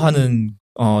먼저 하는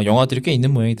영화들이 꽤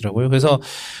있는 모양이더라고요. 그래서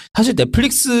사실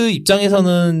넷플릭스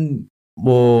입장에서는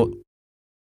뭐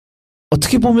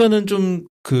어떻게 보면은 좀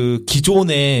그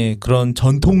기존의 그런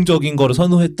전통적인 거를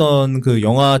선호했던 그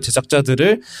영화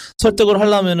제작자들을 설득을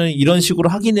하려면은 이런 식으로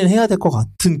하기는 해야 될 것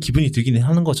같은 기분이 들기는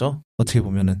하는 거죠. 어떻게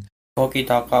보면은.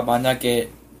 거기다가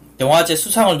만약에 영화제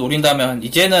수상을 노린다면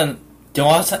이제는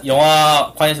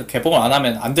영화관에서 개봉을 안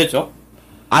하면 안 되죠.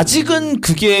 아직은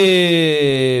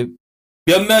그게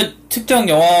몇몇 특정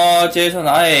영화제에서는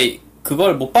아예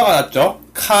그걸 못 박아놨죠.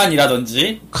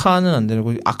 칸이라든지. 칸은 안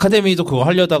되고 아카데미도 그거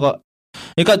하려다가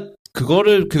그러니까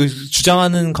그거를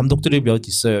주장하는 감독들이 몇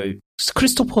있어요.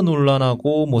 크리스토퍼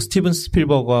놀란하고 뭐 스티븐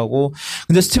스필버그하고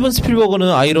근데 스티븐 스필버그는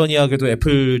아이러니하게도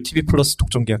애플 TV 플러스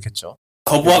독점 계약했죠.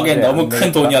 거부하기엔 너무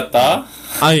큰 돈이었다.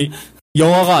 아니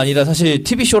영화가 아니라 사실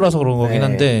TV 쇼라서 그런 거긴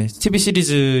한데 TV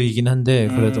시리즈이긴 한데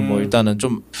그래도 뭐 일단은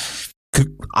좀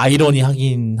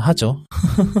아이러니하긴 하죠.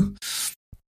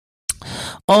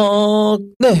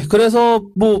 네 그래서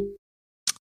뭐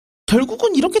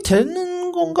결국은 이렇게 되는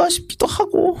건가 싶기도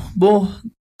하고 뭐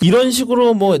이런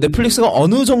식으로 뭐 넷플릭스가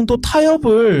어느 정도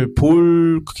타협을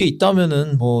볼 그게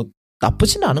있다면은 뭐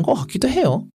나쁘지는 않은 것 같기도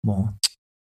해요. 뭐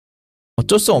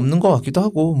어쩔 수 없는 것 같기도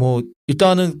하고 뭐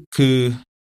일단은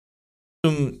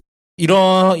좀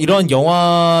이런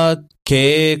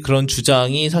영화계의 그런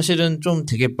주장이 사실은 좀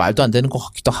되게 말도 안 되는 것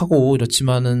같기도 하고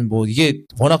이렇지만은 뭐 이게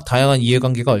워낙 다양한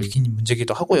이해관계가 얽힌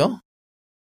문제기도 하고요.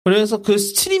 그래서 그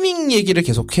스트리밍 얘기를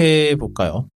계속해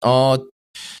볼까요?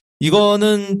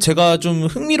 이거는 제가 좀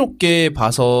흥미롭게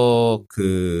봐서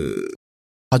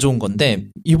가져온 건데,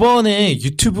 이번에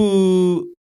유튜브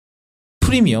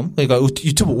프리미엄, 그러니까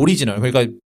유튜브 오리지널,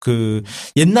 그러니까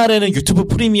옛날에는 유튜브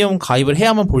프리미엄 가입을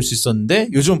해야만 볼 수 있었는데,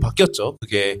 요즘은 바뀌었죠.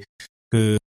 그게,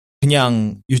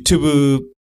 그냥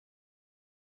유튜브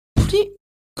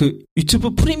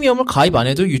프리미엄을 가입 안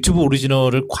해도 유튜브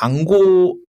오리지널을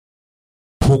광고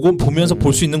보면서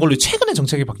볼 수 있는 걸로 최근에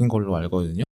정책이 바뀐 걸로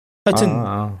알거든요.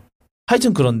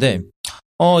 하여튼 그런데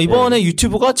이번에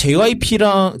유튜브가 JYP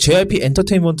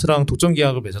엔터테인먼트랑 독점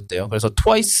계약을 맺었대요. 그래서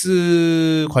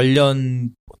트와이스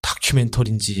관련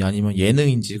다큐멘터리인지 아니면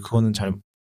예능인지 그거는 잘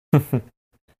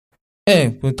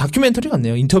네, 다큐멘터리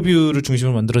같네요. 인터뷰를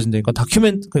중심으로 만들어진다니까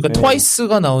그러니까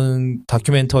트와이스가 나오는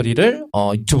다큐멘터리를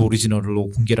유튜브 오리지널로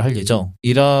공개를 할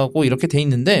예정이라고 이렇게 돼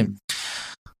있는데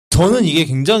저는 이게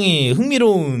굉장히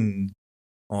흥미로운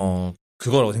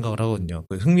그거라고 생각을 하거든요.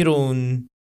 흥미로운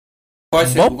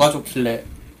트와이스에 누가 좋길래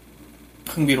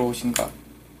흥미로우신가?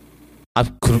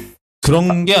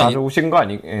 그런 게 다 좋으신 거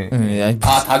아니? 예.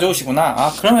 다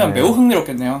좋으시구나. 그러면 매우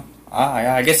흥미롭겠네요.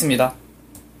 알겠습니다.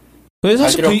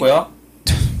 사실 들었고요.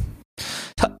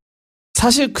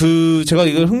 사실 제가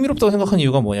이걸 흥미롭다고 생각한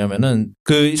이유가 뭐냐면은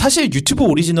사실 유튜브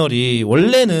오리지널이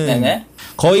원래는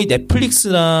거의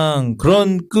넷플릭스랑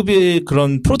그런 급의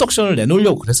그런 프로덕션을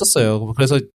내놓으려고 그랬었어요.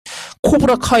 그래서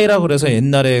코브라 카이라 그래서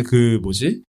옛날에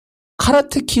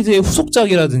카라테 키드의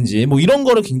후속작이라든지 뭐 이런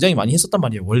거를 굉장히 많이 했었단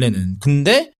말이에요. 원래는.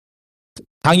 근데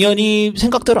당연히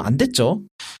생각대로 안 됐죠.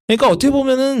 그러니까 어떻게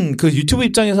보면은 유튜브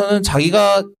입장에서는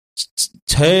자기가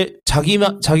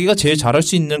제일 잘할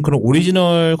수 있는 그런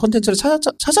오리지널 콘텐츠를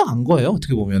찾아간 거예요.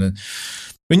 어떻게 보면은.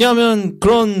 왜냐하면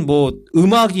그런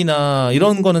음악이나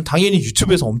이런 거는 당연히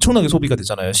유튜브에서 엄청나게 소비가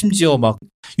되잖아요. 심지어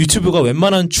유튜브가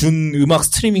웬만한 준 음악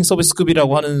스트리밍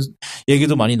서비스급이라고 하는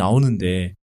얘기도 많이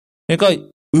나오는데. 그러니까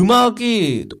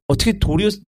음악이 어떻게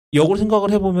역으로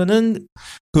생각을 해보면은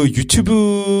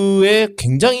유튜브의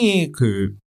굉장히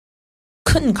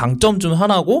큰 강점 중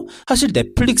하나고 사실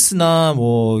넷플릭스나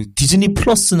디즈니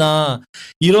플러스나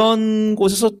이런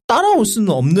곳에서 따라올 수는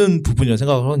없는 부분이라고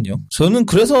생각을 하거든요. 저는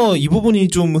그래서 이 부분이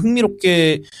좀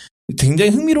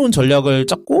굉장히 흥미로운 전략을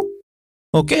짰고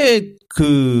꽤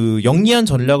영리한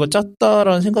전략을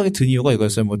짰다라는 생각이 든 이유가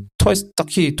이거였어요.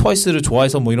 딱히 트와이스를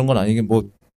좋아해서 이런 건 아니게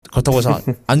그렇다고 해서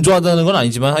안 좋아하다는 건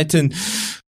아니지만 하여튼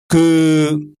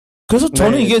그래서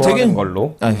저는 이게 되게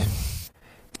걸로.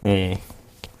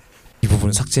 이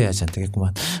부분은 삭제해야지 안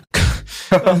되겠구만.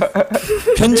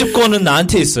 편집권은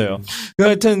나한테 있어요.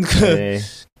 하여튼 네.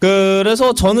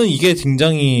 그래서 저는 이게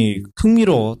굉장히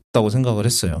흥미로웠다고 생각을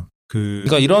했어요.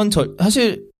 그러니까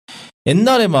사실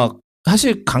옛날에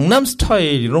사실 강남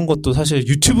스타일 이런 것도 사실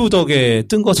유튜브 덕에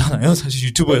뜬 거잖아요. 사실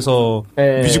유튜브에서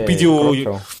네, 뮤직비디오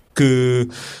그렇죠. 그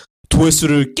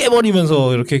조회수를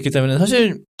깨버리면서 이렇게 했기 때문에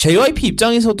사실 JYP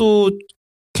입장에서도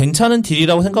괜찮은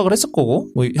딜이라고 생각을 했을 거고,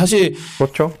 사실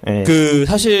그렇죠. 네.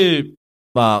 사실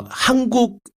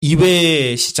한국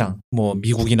이외 시장,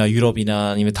 미국이나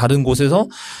유럽이나 아니면 다른 곳에서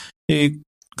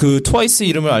트와이스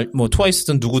이름을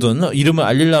트와이스든 누구든 이름을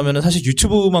알리려면은 사실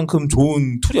유튜브만큼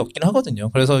좋은 툴이 없긴 하거든요.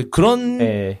 그래서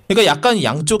그러니까 약간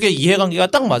양쪽의 이해관계가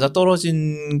딱 맞아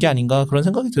떨어진 게 아닌가 그런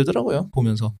생각이 들더라고요,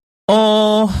 보면서.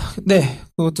 네.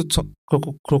 그것도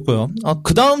그렇고요.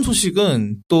 그 다음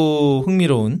소식은 또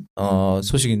흥미로운,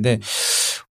 소식인데,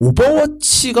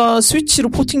 오버워치가 스위치로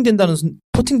포팅된다는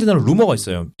루머가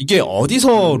있어요. 이게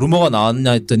어디서 루머가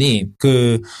나왔냐 했더니,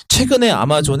 최근에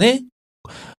아마존에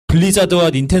블리자드와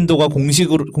닌텐도가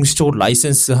공식적으로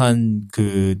라이센스한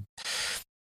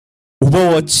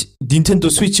닌텐도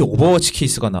스위치 오버워치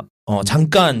케이스가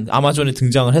잠깐 아마존에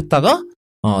등장을 했다가,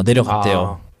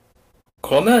 내려갔대요.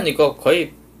 그러면 이거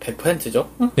거의 100%죠?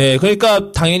 네,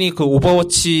 그러니까 당연히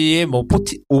오버워치가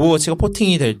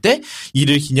포팅이 될 때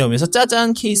이를 기념해서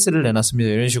짜잔 케이스를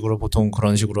내놨습니다. 이런 식으로 보통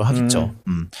그런 식으로 하겠죠.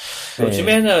 네.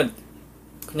 요즘에는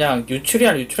그냥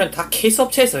유출이랑 다 케이스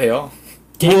업체에서 해요.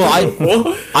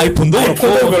 아이폰도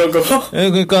그렇고. 그런 거.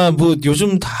 네, 그러니까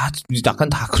요즘 약간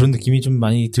다 그런 느낌이 좀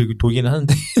많이 돌기는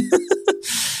하는데.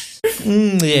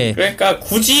 예. 그러니까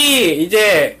굳이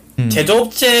이제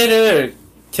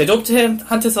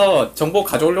제조업체한테서 정보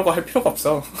가져오려고 할 필요가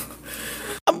없어.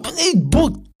 그건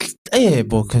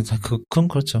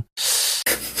그렇죠.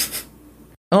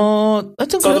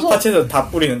 하여튼 그래서. 파츠에서 다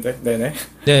뿌리는데, 네네.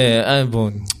 네,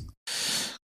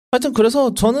 하여튼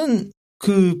그래서 저는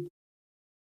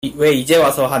왜 이제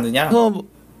와서 하느냐?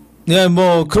 네,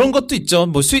 그런 것도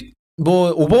있죠.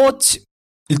 오버워치,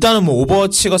 일단은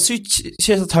오버워치가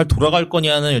스위치에서 잘 돌아갈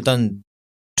거냐는 일단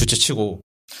둘째치고.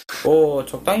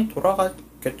 적당히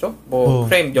돌아가겠죠?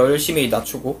 프레임 열심히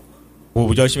낮추고.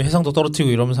 열심히 해상도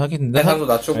떨어뜨리고 이러면서 하겠는데. 해상도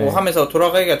낮추고 하면서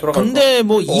돌아가기가 돌아가고. 근데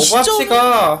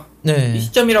오버워치가, 네. 이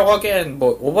시점이라고 하기엔,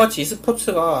 오버워치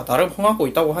e스포츠가 나름 흥하고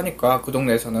있다고 하니까, 그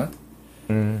동네에서는.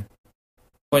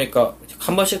 그러니까,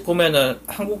 한 번씩 보면은,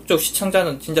 한국 쪽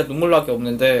시청자는 진짜 눈물나게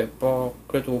없는데,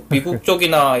 그래도 미국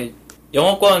쪽이나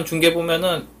영어권 중계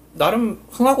보면은, 나름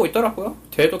흥하고 있더라고요.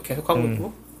 대회도 계속하고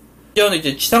있고. 이전에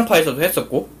이제 지상파에서도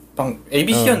했었고,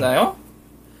 ABC였나요?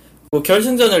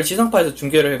 결승전을 지상파에서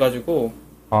중계를 해가지고.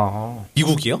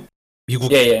 미국이요?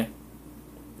 미국. 예.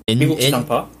 미국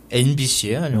지상파.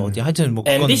 NBC예요? 아니면 어디? 하여튼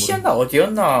MBC였나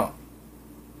어디였나.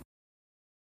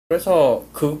 그래서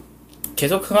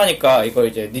계속 흥하니까 이거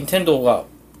이제 닌텐도가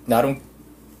나름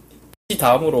PC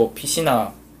다음으로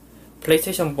PC나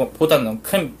플레이스테이션보다는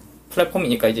큰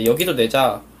플랫폼이니까 이제 여기도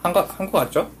내자 한 것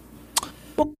같죠?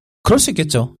 그럴 수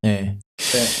있겠죠. 네.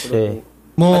 그리고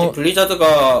아직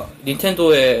블리자드가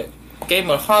닌텐도의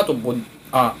게임을 하나도 못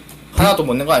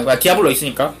낸 거 아니고 디아블로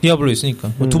있으니까.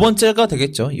 두 번째가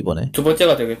되겠죠, 이번에. 두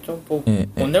번째가 되겠죠. 못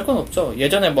낼 건 없죠.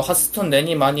 예전에 하스스톤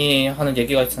내니 많이 하는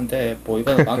얘기가 있었는데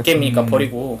이거는 안 게임이니까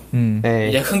버리고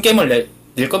이제 흥게임을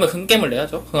낼 거면 흥게임을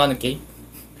내야죠. 흥하는 게임.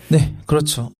 네,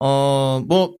 그렇죠.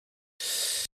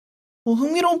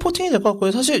 흥미로운 포팅이 될 것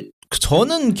같고요. 사실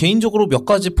저는 개인적으로 몇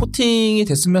가지 포팅이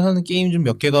됐으면 하는 게임 좀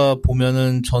몇 개가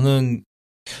보면은 저는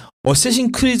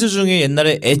어쌔신 크리드 중에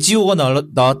옛날에 에지오가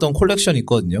나왔던 콜렉션이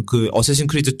있거든요. 어쌔신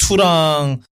크리드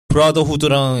 2랑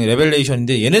브라더후드랑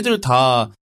레벨레이션인데 얘네들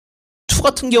다 2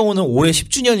 같은 경우는 올해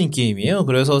 10주년인 게임이에요.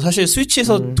 그래서 사실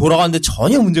스위치에서 돌아가는데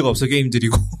전혀 문제가 없어요,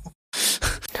 게임들이고.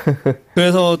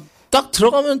 그래서 딱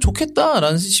들어가면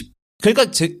좋겠다라는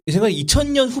그러니까 제가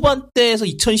 2000년 후반대에서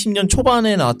 2010년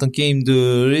초반에 나왔던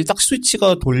게임들이 딱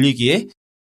스위치가 돌리기에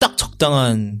딱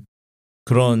적당한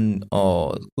그런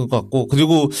것 같고,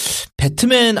 그리고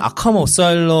배트맨 아캄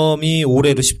어사일럼이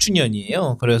올해로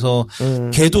 10주년이에요. 그래서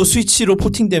걔도 스위치로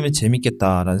포팅되면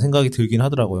재밌겠다라는 생각이 들긴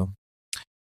하더라고요.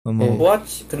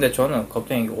 오버워치, 근데 저는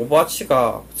걱정인 게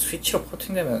오버워치가 스위치로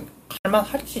포팅되면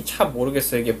할만할지 참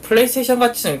모르겠어요. 이게 플레이스테이션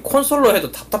같은 콘솔로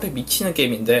해도 답답해 미치는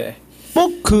게임인데.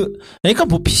 그러니까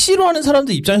PC로 하는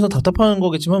사람들 입장에서 답답한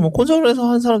거겠지만, 콘솔에서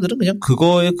하는 사람들은 그냥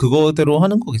그거대로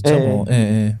하는 거겠죠,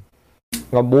 예.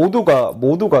 그러니까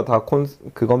모두가 다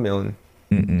그거면.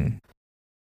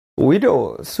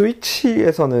 오히려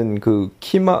스위치에서는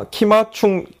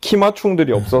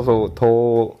키마충들이 없어서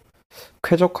더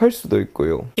쾌적할 수도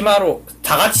있고요. 키마로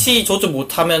다 같이 조절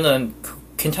못하면은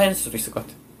괜찮을 수도 있을 것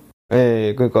같아요.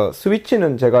 예, 그러니까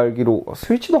스위치는 제가 알기로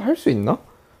스위치도 할 수 있나?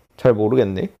 잘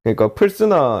모르겠네. 그러니까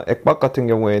플스나 엑박 같은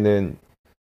경우에는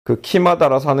그 키마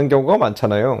달아서 하는 경우가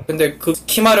많잖아요. 근데 그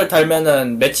키마를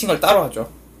달면은 매칭을 따로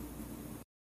하죠.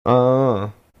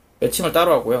 아, 매칭을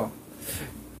따로 하고요.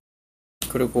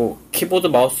 그리고 키보드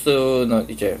마우스는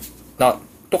이제 나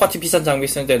똑같이 비싼 장비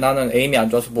쓰는데 나는 에임이 안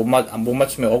좋아서 못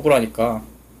맞추면 억울하니까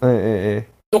예, 예, 예.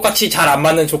 똑같이 잘 안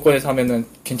맞는 조건에서 하면은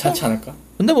괜찮지 않을까?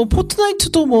 근데 뭐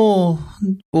포트나이트도 뭐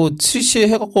스위치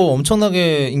해갖고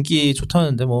엄청나게 인기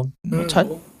좋다는데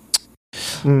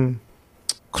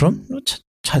그럼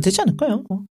잘 되지 않을까요?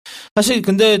 사실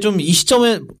근데 좀 이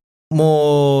시점에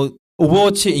뭐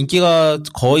오버워치 인기가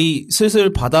거의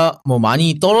슬슬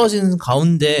많이 떨어지는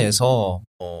가운데에서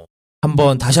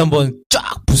다시 한번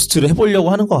쫙 부스트를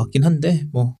해보려고 하는 것 같긴 한데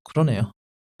뭐 그러네요.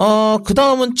 그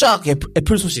다음은 쫙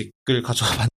애플 소식을 가져와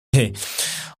봤는데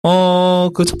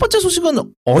그 첫 번째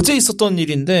소식은 어제 있었던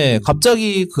일인데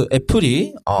갑자기 그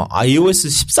애플이 iOS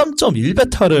 13.1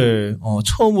 베타를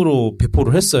처음으로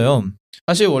배포를 했어요.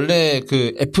 사실 원래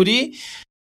그 애플이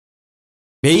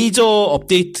메이저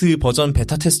업데이트 버전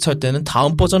베타 테스트 할 때는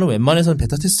다음 버전은 웬만해서는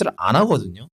베타 테스트를 안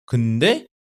하거든요. 근데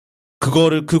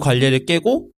그 관례를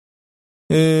깨고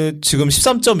지금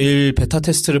 13.1 베타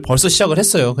테스트를 벌써 시작을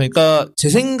했어요. 그러니까 제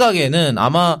생각에는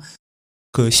아마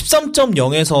그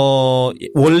 13.0에서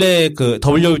원래 그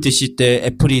WWDC 때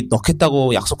애플이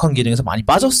넣겠다고 약속한 기능에서 많이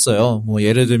빠졌어요. 뭐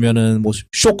예를 들면은 뭐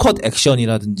쇼컷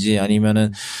액션이라든지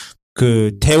아니면은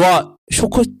그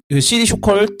CD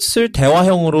쇼컷을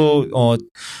대화형으로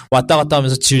왔다 갔다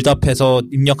하면서 질답해서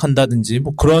입력한다든지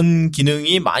뭐 그런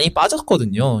기능이 많이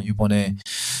빠졌거든요, 이번에.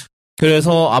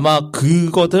 그래서 아마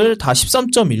그것을 다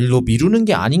 13.1로 미루는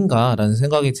게 아닌가라는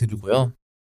생각이 들고요.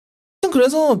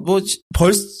 그래서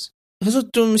해서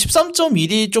좀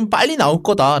 13.1이 좀 빨리 나올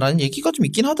거다라는 얘기가 좀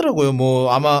있긴 하더라고요.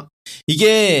 뭐 아마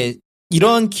이게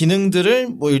이런 기능들을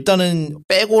뭐 일단은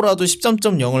빼고라도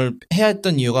 13.0을 해야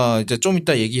했던 이유가 이제 좀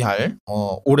이따 얘기할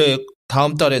올해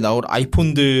다음 달에 나올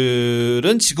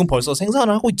아이폰들은 지금 벌써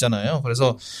생산을 하고 있잖아요.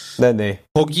 그래서 네네.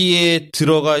 거기에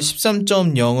들어갈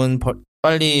 13.0은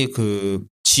빨리 그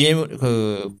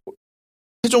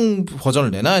최종 버전을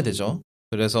내놔야 되죠.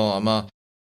 그래서 아마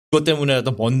그것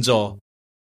때문에라도 먼저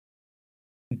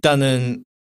일단은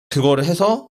그거를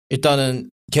해서 일단은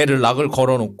걔를 락을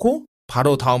걸어놓고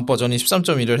바로 다음 버전이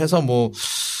 13.1을 해서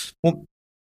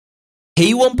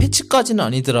데이원 패치까지는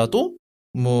아니더라도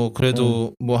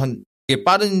그래도 이게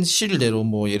빠른 시일 내로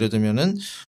예를 들면은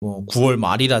 9월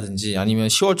말이라든지 아니면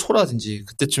 10월 초라든지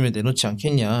그때쯤에 내놓지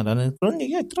않겠냐라는 그런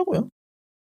얘기가 있더라고요.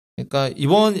 그러니까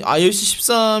이번 iOS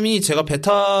 13이 제가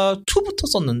베타 2부터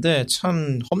썼는데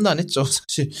참 험난했죠.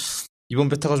 사실 이번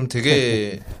베타가 좀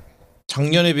되게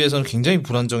작년에 비해서는 굉장히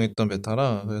불안정했던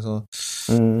베타라 그래서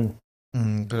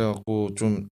그래갖고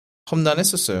좀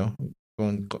험난했었어요.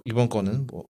 이번 거는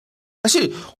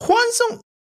사실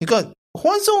그러니까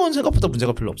호환성은 생각보다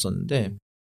문제가 별로 없었는데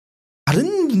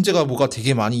다른 문제가 뭐가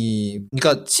되게 많이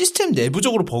그러니까 시스템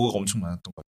내부적으로 버그가 엄청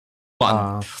많았던 거예요.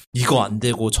 이거 안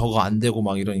되고 저거 안 되고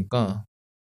막 이러니까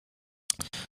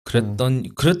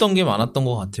그랬던 게 많았던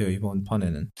것 같아요. 이번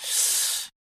판에는.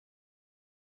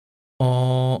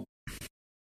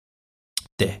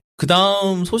 네. 그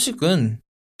다음 소식은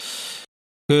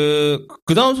그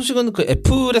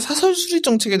애플의 사설 수리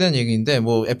정책에 대한 얘기인데,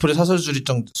 애플의 사설 수리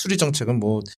정책은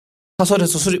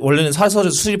원래는 사설에서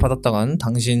수리 받았다간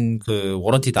당신 그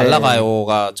워런티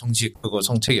날라가요가 정식 그거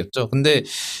정책이었죠. 근데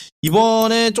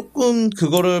이번에 조금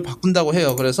그거를 바꾼다고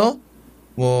해요. 그래서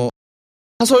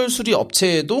사설 수리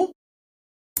업체에도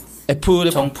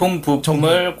애플의 정품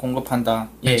부품을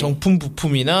공급한다. 예. 정품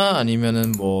부품이나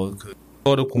아니면은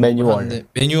그거를 공급하는데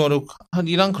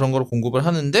매뉴얼이랑 그런 거를 공급을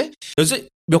하는데 요새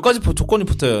몇 가지 조건이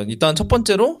붙어요. 일단 첫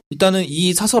번째로 일단은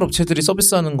이 사설 업체들이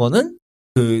서비스하는 거는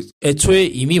그 애초에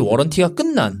이미 워런티가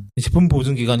끝난 제품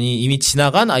보증 기간이 이미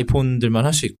지나간 아이폰들만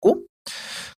할 수 있고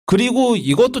그리고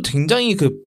이것도 굉장히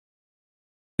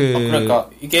그러니까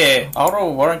이게 out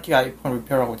of warranty 아이폰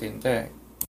리페어라고 돼 있는데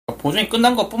보증이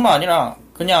끝난 것뿐만 아니라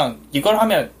그냥 이걸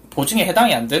하면 보증에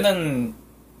해당이 안 되는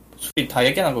수리 다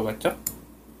얘기하는 거 같죠?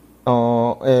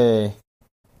 예.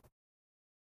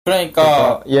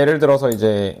 그러니까 예를 들어서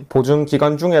이제 보증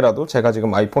기간 중에라도 제가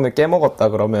지금 아이폰을 깨먹었다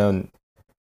그러면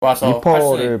와서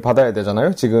리퍼를 받아야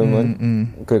되잖아요.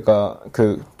 지금은 그러니까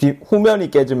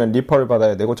후면이 깨지면 리퍼를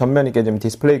받아야 되고 전면이 깨지면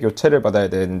디스플레이 교체를 받아야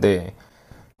되는데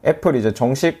애플이 이제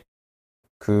정식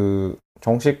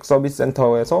서비스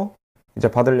센터에서 이제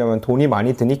받으려면 돈이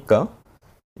많이 드니까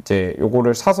이제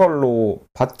요거를 사설로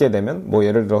받게 되면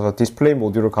예를 들어서 디스플레이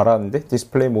모듈을 갈았는데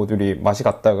디스플레이 모듈이 맛이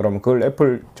갔다 그러면 그걸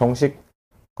애플 정식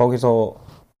거기서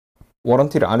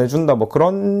워런티를 안 해준다 뭐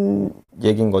그런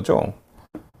얘기인 거죠.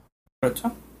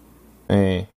 그렇죠?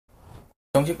 예.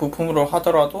 정식 부품으로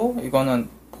하더라도 이거는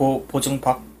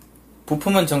보증박.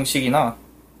 부품은 정식이나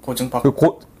보증박.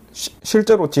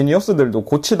 실제로 지니어스들도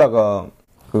고치다가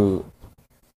그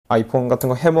아이폰 같은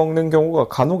거 해먹는 경우가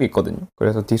간혹 있거든요.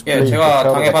 그래서 디스플레이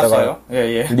제가 당해봤어요.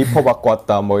 예. 리퍼 받고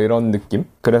왔다 뭐 이런 느낌.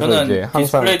 그래서 저는 이제 항상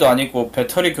디스플레이도 아니고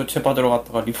배터리 교체 받으러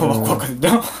갔다가 리퍼 받고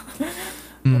왔거든요.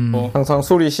 항상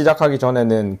수리 시작하기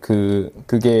전에는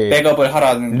그게 백업을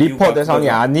하라는 리퍼 대상이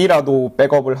아니라도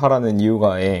백업을 하라는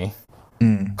이유가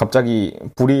갑자기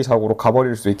불의 사고로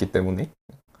가버릴 수 있기 때문에.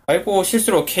 아이고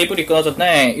실수로 케이블이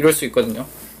끊어졌네 이럴 수 있거든요.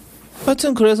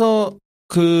 하여튼 그래서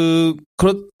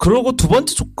그러고 두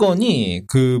번째 조건이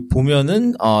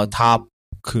보면은 다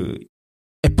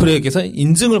애플에게서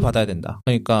인증을 받아야 된다.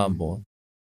 그러니까 뭐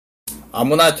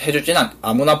아무나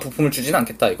아무나 부품을 주진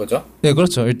않겠다 이거죠. 네,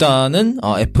 그렇죠. 일단은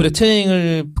애플의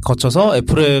트레이닝을 거쳐서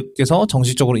애플에게서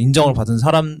정식적으로 인정을 받은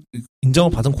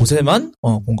곳에만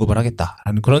공급을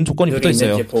하겠다라는 그런 조건이 붙어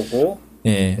있어요. 있는지 보고.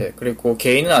 예. 네, 그리고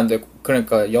개인은 안 되고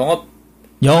그러니까 그러니까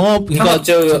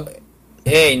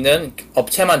상업지역에 있는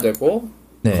업체만 되고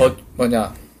네.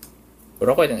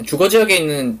 뭐라고 해야 되나 주거 지역에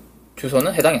있는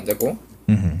주소는 해당이 안 되고.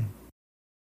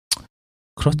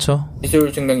 그렇죠.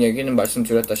 기술 증명 얘기는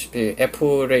말씀드렸다시피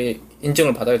애플의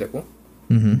인증을 받아야 되고.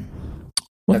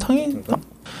 뭐 당연히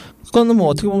그거는 뭐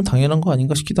어떻게 보면 당연한 거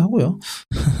아닌가 싶기도 하고요.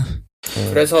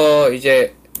 그래서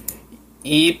이제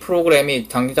이 프로그램이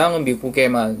당장은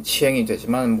미국에만 시행이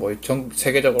되지만 뭐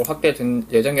세계적으로 확대된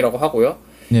예정이라고 하고요.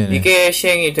 네네. 이게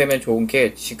시행이 되면 좋은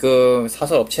게 지금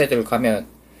사설 업체들 가면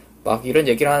막 이런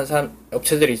얘기를 하는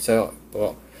업체들이 있어요.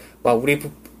 막 우리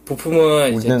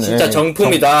부품은 이제 진짜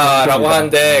정품이다라고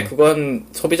하는데 그건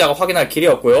소비자가 확인할 길이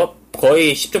없고요.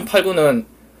 거의 10중 8구는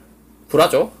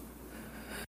불화죠.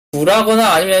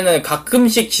 불하거나 아니면은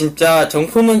가끔씩 진짜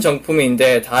정품은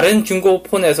정품인데 다른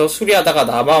중고폰에서 수리하다가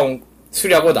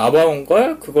수리하고 남아온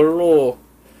걸 그걸로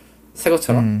새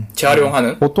것처럼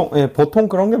재활용하는 보통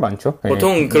그런 게 많죠.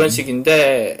 보통 그런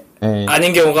식인데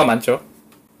아닌 경우가 많죠.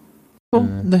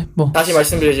 네, 뭐 다시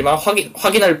말씀드리지만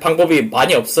확인할 방법이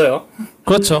많이 없어요.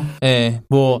 그렇죠. 예,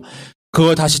 뭐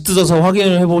그걸 다시 뜯어서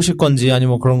확인을 해보실 건지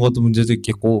아니면 그런 것도 문제도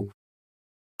있겠고.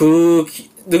 그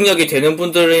능력이 되는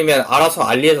분들이면 알아서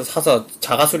알리에서 사서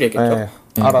자가 수리했겠죠.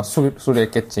 알아서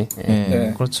수리했겠지.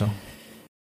 네, 그렇죠.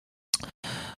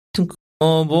 하여튼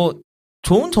뭐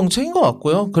좋은 정책인 것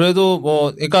같고요. 그래도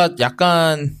뭐 그러니까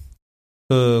약간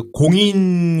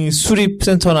공인 수립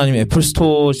센터나 아니면 애플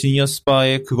스토어 지니어스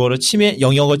바의 그거를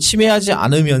영역을 침해하지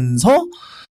않으면서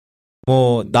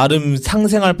뭐 나름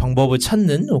상생할 방법을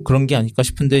찾는 그런 게 아닐까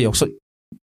싶은데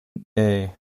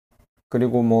예.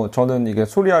 그리고 뭐 저는 이게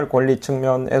수리할 권리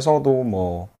측면에서도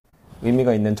뭐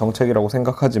의미가 있는 정책이라고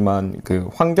생각하지만 그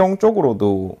환경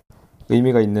쪽으로도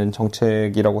의미가 있는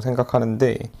정책이라고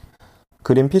생각하는데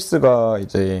그린피스가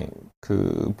이제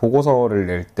그 보고서를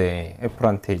낼 때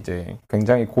애플한테 이제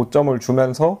굉장히 고점을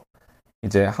주면서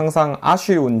이제 항상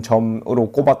아쉬운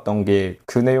점으로 꼽았던 게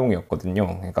그 내용이었거든요.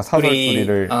 그러니까 사설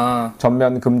수리를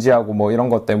전면 금지하고 뭐 이런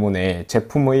것 때문에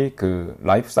제품의 그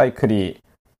라이프 사이클이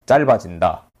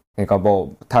짧아진다. 그러니까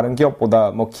뭐 다른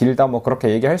기업보다 뭐 길다 뭐 그렇게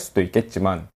얘기할 수도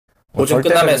있겠지만 보증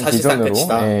끝나면 사실상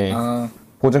끝이다.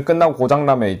 보증 끝나고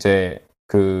고장나면 이제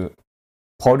그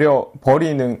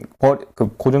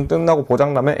고증 끝나고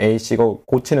고장나면 에이씨 이거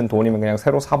고치는 돈이면 그냥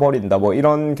새로 사버린다 뭐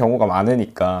이런 경우가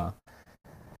많으니까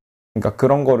그러니까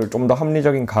그런 거를 좀 더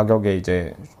합리적인 가격에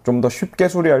이제 좀 더 쉽게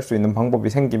수리할 수 있는 방법이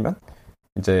생기면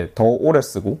이제 더 오래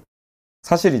쓰고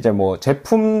사실 이제 뭐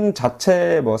제품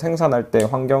자체 뭐 생산할 때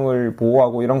환경을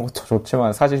보호하고 이런 것도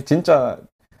좋지만 사실 진짜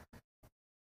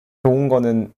좋은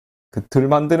거는 그 덜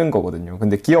만드는 거거든요.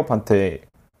 근데 기업한테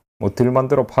뭐 덜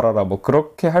만들어 팔아라 뭐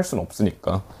그렇게 할 수는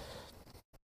없으니까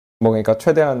뭐 그러니까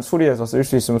최대한 수리해서 쓸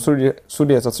수 있으면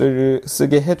수리해서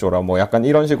쓰게 해줘라 뭐 약간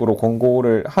이런 식으로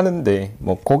권고를 하는데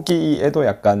뭐 거기에도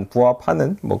약간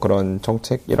부합하는 뭐 그런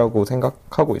정책이라고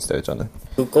생각하고 있어요 저는.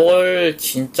 그걸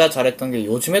진짜 잘했던 게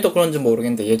요즘에도 그런지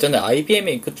모르겠는데 예전에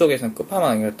IBM이 그쪽에서는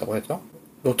끝판왕이었다고 하죠.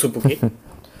 노트북이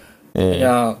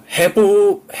그냥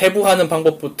해부하는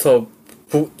방법부터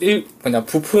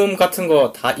부품 같은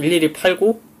거 다 일일이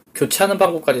팔고 교체하는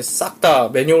방법까지 싹 다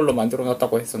매뉴얼로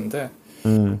만들어놨다고 했었는데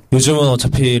요즘은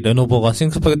어차피 레노버가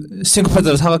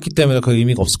싱크패드를 사갔기 때문에 그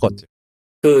의미가 없을 것 같아요.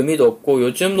 그 의미도 없고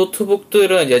요즘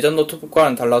노트북들은 예전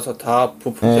노트북과는 달라서 다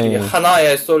부품들이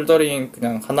하나의 솔더링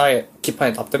그냥 하나의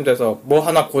기판에 납땜돼서 뭐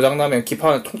하나 고장나면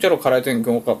기판을 통째로 갈아야 되는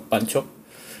경우가 많죠.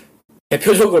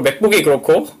 대표적으로 맥북이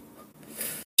그렇고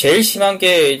제일 심한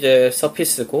게 이제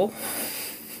서피스고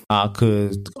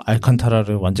그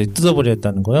알칸타라를 완전히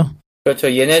뜯어버렸다는 거요?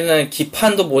 그렇죠. 얘네는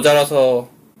기판도 모자라서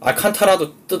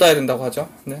알칸타라도 뜯어야 된다고 하죠.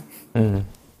 네.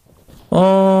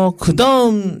 그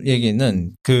다음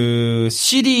얘기는 그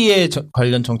시리에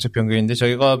관련 정책 변경인데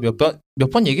저희가 몇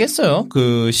번 얘기했어요.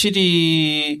 그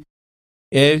시리의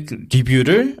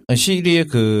리뷰를, 시리의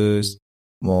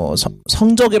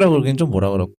성적이라고 그러긴 좀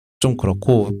좀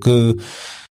그렇고, 그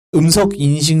음성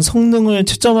인식 성능을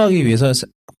채점하기 위해서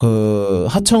그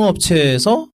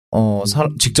하청업체에서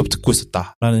직접 듣고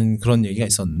있었다라는 그런 얘기가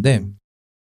있었는데,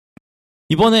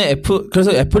 이번에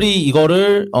그래서 애플이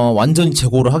이거를 완전히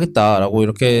재고를 하겠다라고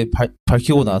이렇게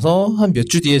밝히고 나서 한 몇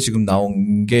주 뒤에 지금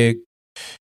나온 게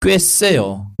꽤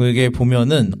세요. 그게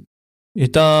보면은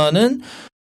일단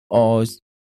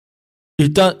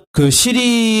그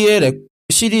시리의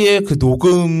그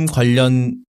녹음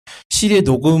관련, 시리의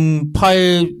녹음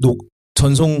파일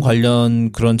전송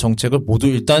관련 그런 정책을 모두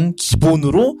일단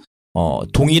기본으로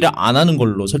동의를 안 하는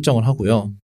걸로 설정을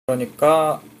하고요.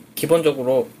 그러니까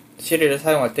기본적으로 시리를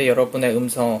사용할 때 여러분의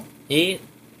음성이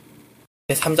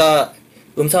제3자,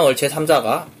 음성을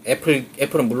제3자가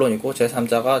애플은 물론이고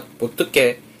제3자가 못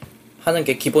듣게 하는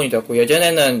게 기본이 되었고,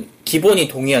 예전에는 기본이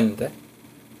동의였는데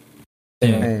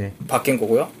네. 바뀐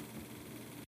거고요.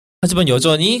 하지만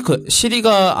여전히 그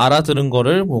시리가 알아들은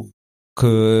거를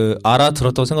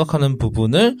알아들었다고 생각하는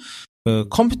부분을 그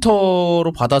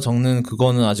컴퓨터로 받아 적는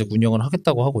그거는 아직 운영을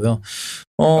하겠다고 하고요.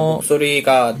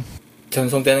 목소리가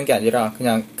전송되는 게 아니라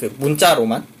그냥 그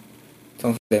문자로만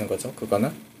전송되는 거죠.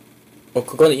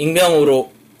 그거는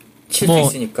익명으로 칠 수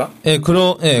있으니까.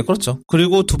 그렇죠.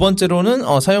 그리고 두 번째로는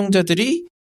사용자들이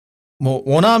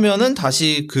원하면은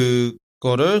다시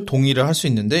그거를 동의를 할 수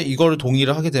있는데, 이거를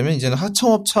동의를 하게 되면 이제는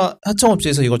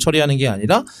하청업체에서 이걸 처리하는 게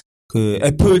아니라 그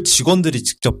애플 직원들이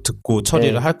직접 듣고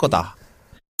처리를 할 거다.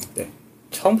 네.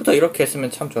 처음부터 이렇게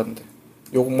했으면 참 좋았는데.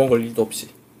 욕 먹을 일도 없이.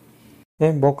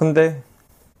 근데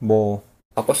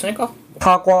바꿨으니까?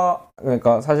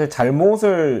 그러니까 사실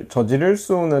잘못을 저지를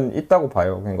수는 있다고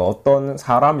봐요. 그러니까 어떤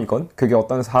사람이건, 그게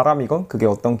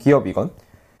어떤 기업이건.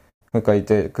 그러니까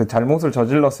이제 그 잘못을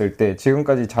저질렀을 때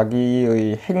지금까지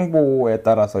자기의 행보에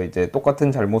따라서 이제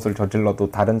똑같은 잘못을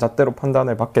저질러도 다른 잣대로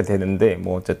판단을 받게 되는데,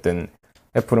 어쨌든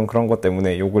애플은 그런 것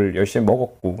때문에 욕을 열심히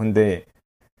먹었고, 근데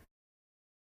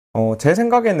제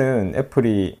생각에는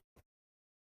애플이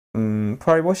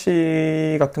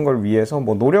프라이버시 같은 걸 위해서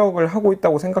노력을 하고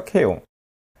있다고 생각해요.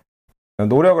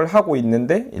 노력을 하고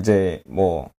있는데 이제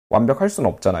완벽할 수는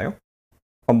없잖아요.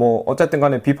 어쨌든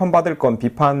간에 비판받을 건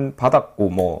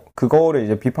비판받았고, 그거를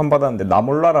이제 비판받았는데 나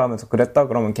몰라라 하면서 그랬다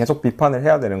그러면 계속 비판을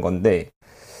해야 되는 건데,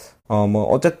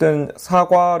 어쨌든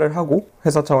사과를 하고,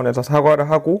 회사 차원에서 사과를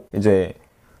하고, 이제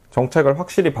정책을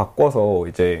확실히 바꿔서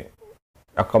이제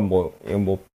약간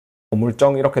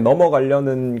고물정 이렇게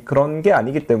넘어가려는 그런 게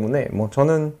아니기 때문에,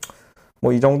 저는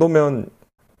이 정도면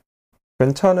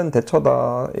괜찮은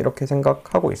대처다 이렇게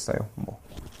생각하고 있어요.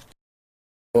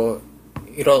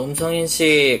 이런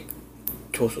음성인식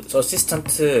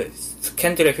어시스턴트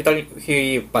스캔들에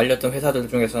휘말렸던 회사들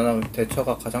중에서는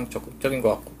대처가 가장 적극적인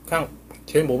것 같고, 그냥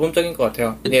제일 모범적인 것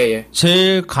같아요. 예.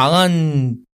 제일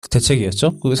강한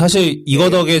대책이었죠. 사실 이거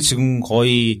덕에 지금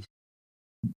거의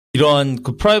이러한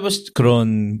그 프라이버시,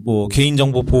 그런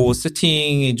개인정보 보호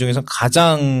세팅 중에서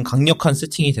가장 강력한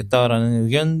세팅이 됐다라는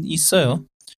의견이 있어요.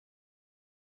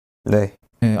 네.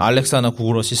 알렉사나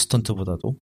구글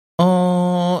어시스턴트보다도.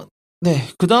 네.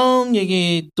 그 다음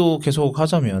얘기 또 계속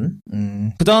하자면,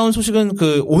 그 다음 소식은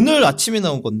오늘 아침에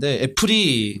나온 건데,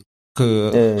 애플이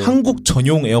한국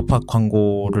전용 에어팟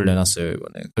광고를 내놨어요,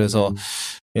 이번에. 그래서,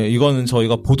 이거는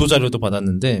저희가 보도자료도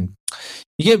받았는데,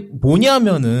 이게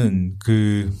뭐냐면은,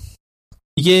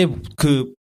 이게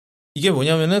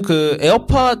뭐냐면은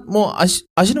에어팟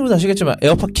아시는 분 아시겠지만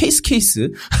에어팟 케이스라고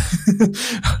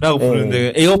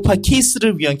부르는데, 에어팟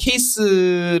케이스를 위한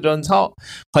케이스런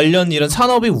관련 이런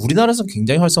산업이 우리나라에서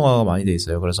굉장히 활성화가 많이 돼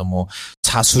있어요. 그래서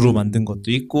자수로 만든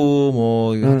것도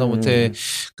있고 하다못해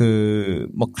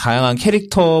다양한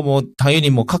캐릭터 당연히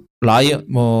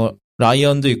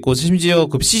라이언도 있고, 심지어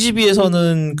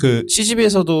CGV에서는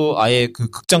CGV에서도 아예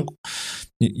극장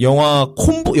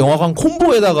영화관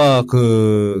콤보에다가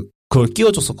그걸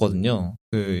끼워줬었거든요.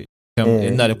 그냥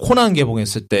옛날에 코난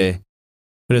개봉했을 때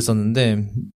그랬었는데,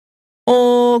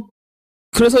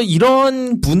 그래서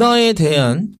이런 문화에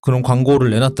대한 그런 광고를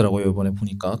내놨더라고요, 이번에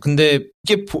보니까. 근데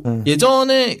이게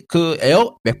예전에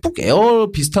맥북 에어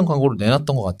비슷한 광고를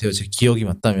내놨던 것 같아요. 제 기억이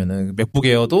맞다면은. 맥북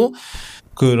에어도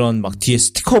그런 뒤에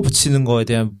스티커 붙이는 거에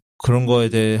대한 그런 거에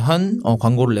대한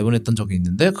광고를 내보냈던 적이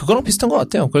있는데, 그거랑 비슷한 것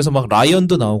같아요. 그래서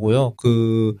라이언도 나오고요.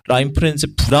 라인 프렌즈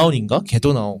브라운인가?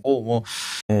 걔도 나오고,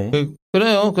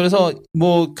 그래요. 그래서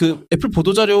애플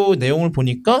보도자료 내용을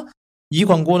보니까 이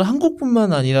광고는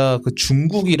한국뿐만 아니라 그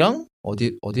중국이랑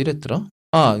어디랬더라?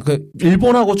 그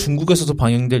일본하고 중국에서도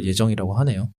방영될 예정이라고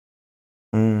하네요.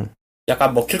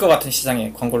 약간 먹힐 것 같은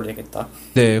시장에 광고를 내겠다.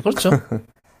 네, 그렇죠.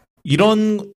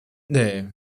 이런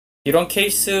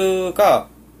케이스가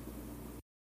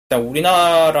일단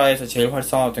우리나라에서 제일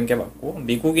활성화된 게 맞고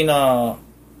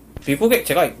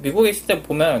제가 미국에 있을 때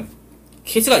보면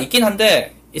케이스가 있긴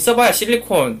한데 있어봐야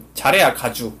실리콘, 잘해야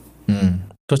가죽.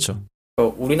 그렇죠.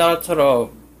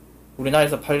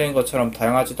 우리나라에서 팔리는 것처럼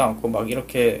다양하지도 않고 막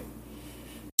이렇게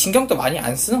신경도 많이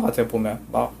안 쓰는 것 같아요. 보면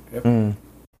막 보통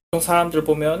사람들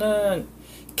보면은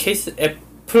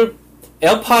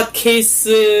에어팟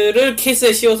케이스를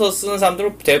케이스에 씌워서 쓰는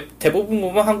사람들은 대부분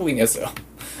보면 한국인이었어요.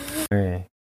 네.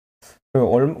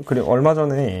 그리고 얼마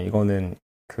전에 이거는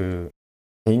그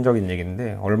개인적인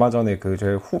얘기인데 얼마 전에 그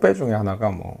제 후배 중에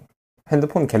하나가 뭐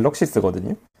핸드폰 갤럭시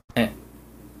쓰거든요. 네.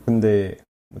 근데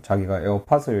뭐 자기가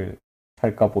에어팟을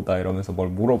살까 보다 이러면서 뭘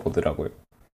물어보더라고요.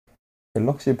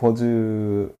 갤럭시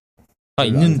버즈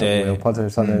있는데 에어팟을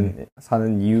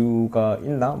사는 이유가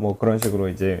있나? 뭐 그런 식으로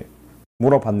이제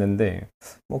물어봤는데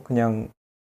뭐 그냥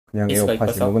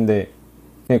에어팟이 뭐 근데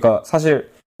그러니까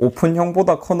사실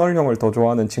오픈형보다 커널형을 더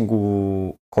좋아하는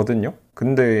친구거든요.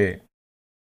 근데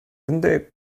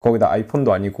거기다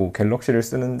아이폰도 아니고 갤럭시를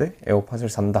쓰는데 에어팟을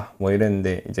산다 뭐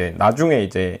이랬는데 이제 나중에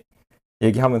이제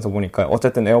얘기하면서 보니까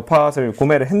어쨌든 에어팟을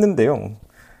구매를 했는데요.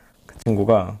 그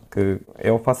친구가 그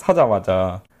에어팟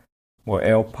사자마자 뭐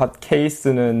에어팟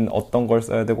케이스는 어떤 걸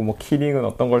써야 되고 뭐 키링은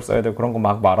어떤 걸 써야 되고 그런 거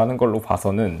막 말하는 걸로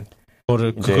봐서는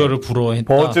그거를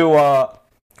부러워했다.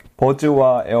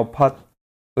 버즈와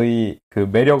에어팟의 그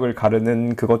매력을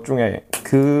가르는 그것 중에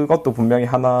그것도 분명히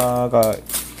하나가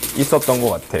있었던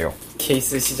것 같아요.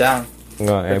 케이스 시장.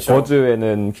 그러니까 그렇죠.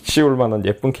 버즈에는 씌울 만한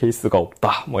예쁜 케이스가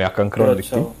없다. 뭐 약간 그런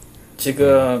그렇죠. 느낌?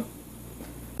 지금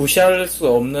무시할 수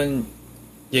없는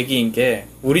얘기인 게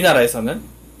우리나라에서는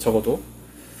적어도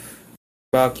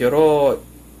막 여러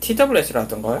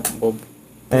TWS라던가요? 뭐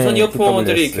무선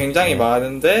이어폰들이 TWS. 굉장히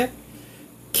많은데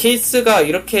케이스가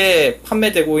이렇게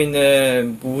판매되고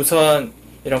있는 무선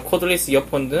이런 코드리스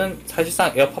이어폰은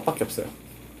사실상 에어팟밖에 없어요.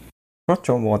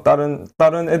 그렇죠. 뭐 다른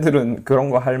애들은 그런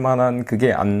거 할 만한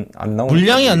그게 안 나오죠.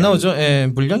 물량이 안 나오죠.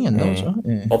 예, 물량이 안 나오죠.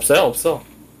 예. 없어.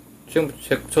 지금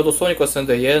저도 소니 거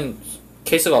쓰는데 얘는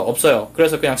케이스가 없어요.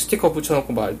 그래서 그냥 스티커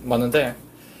붙여놓고 마는데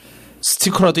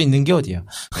스티커라도 있는 게 어디야?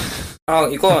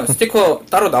 이건 스티커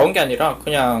따로 나온 게 아니라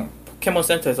그냥 포켓몬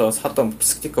센터에서 샀던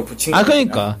스티커 붙인 거.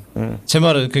 그러니까 제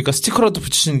말은 그러니까 스티커라도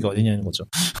붙이시는 게 어디냐는 거죠.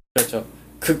 그렇죠.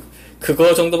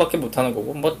 그거 정도밖에 못 하는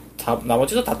거고 뭐 다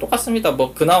나머지도 다 똑같습니다.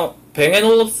 뭐 그나마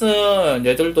뱅앤올uf슨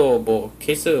얘들도 뭐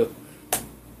케이스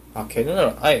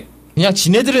걔는 아예 그냥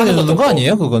지네들이 내놓는 거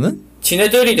아니에요? 그거는?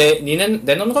 지네들이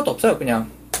내놓는 것도 없어요.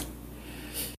 그냥.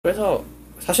 그래서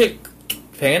사실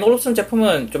뱅앤올uf슨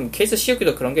제품은 좀 케이스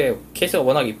씌우기도 그런 게 케이스가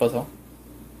워낙 이뻐서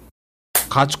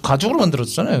가죽으로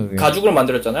만들었잖아요. 그게. 가죽으로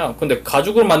만들었잖아요. 근데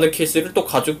가죽으로 만든 케이스를 또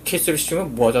가죽 케이스를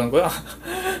씌우면 뭐 하자는 거야?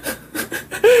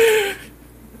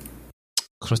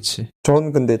 그렇지.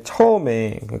 전 근데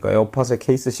처음에 그러니까 에어팟에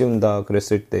케이스 씌운다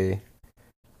그랬을 때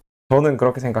저는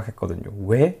그렇게 생각했거든요.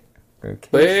 왜?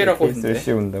 왜라고 케이스를 했는데?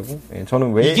 씌운다고? 네,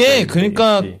 저는 왜? 이게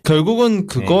그러니까 있지. 결국은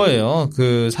그거예요.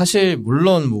 그 사실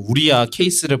물론 뭐 우리야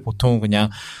케이스를 보통 그냥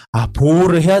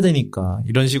보호를 해야 되니까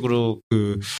이런 식으로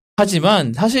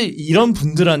하지만 사실 이런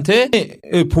분들한테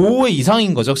보호의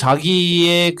이상인 거죠.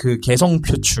 자기의 그 개성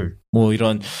표출 뭐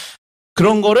이런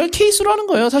그런 거를 케이스로 하는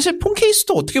거예요. 사실 폰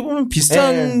케이스도 어떻게 보면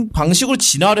비슷한 방식으로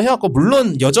진화를 해왔고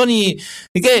물론 여전히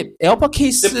이게 에어팟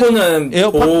케이스 핸드폰은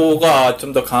보호가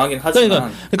좀 더 강하긴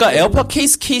하지만 그러니까 에어팟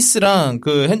케이스랑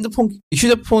그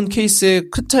휴대폰 케이스의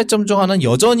큰 차이점 중 하나는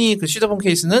여전히 그 휴대폰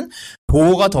케이스는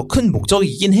보호가 더 큰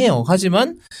목적이긴 해요.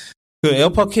 하지만 그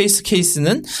에어팟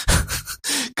케이스는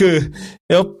그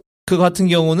같은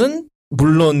경우는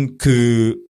물론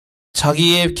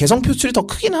자기의 개성 표출이 더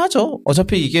크긴 하죠.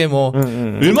 어차피 이게 뭐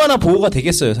얼마나 보호가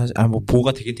되겠어요. 사실 뭐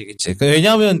보호가 되긴 되겠지.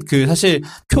 왜냐하면 사실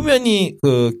표면이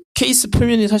케이스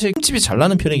표면이 사실 흠집이 잘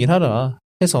나는 편이긴 하라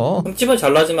해서 흠집은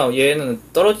잘 나지만 얘는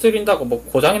떨어뜨린다고 뭐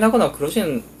고장이 나거나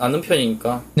그러진 않는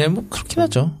편이니까. 네, 뭐 그렇긴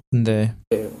하죠. 근데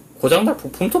고장날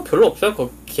부품도 별로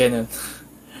없어요. 걔는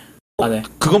안에.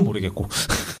 그건 모르겠고.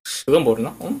 그건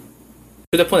모르나? 응?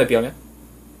 휴대폰에 비하면?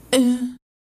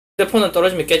 휴대폰은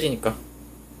떨어지면 깨지니까.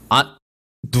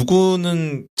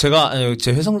 누구는 제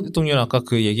회상 대통령 아까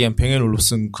얘기한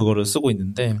뱅앤올uf슨 그거를 쓰고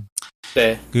있는데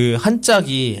네. 한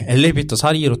짝이 엘리베이터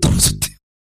사이로 떨어졌대요.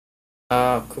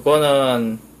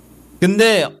 그거는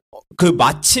근데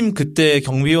마침 그때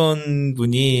경비원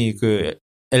분이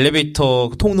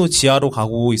엘리베이터 통로 지하로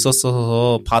가고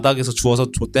있었어서 바닥에서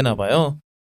주워서 줬대나 봐요.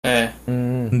 네.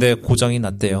 근데 고장이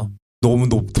났대요. 너무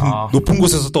아. 높은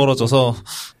곳에서 떨어져서.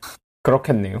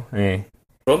 그렇겠네요. 예.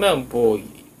 그러면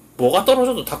뭐가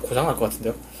떨어져도 다 고장날 것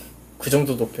같은데요? 그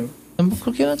정도 높이면? 뭐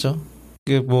그렇긴 하죠.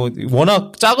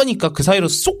 워낙 작으니까 그 사이로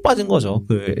쏙 빠진 거죠.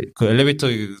 그 엘리베이터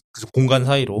그 공간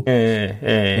사이로.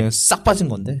 예. 싹 빠진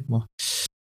건데, 뭐.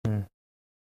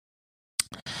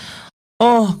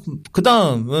 그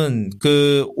다음은,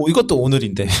 이것도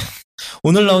오늘인데.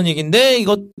 오늘 나온 얘기인데,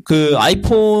 그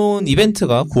아이폰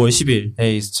이벤트가 9월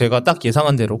 10일에, 제가 딱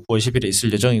예상한 대로 9월 10일에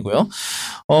있을 예정이고요.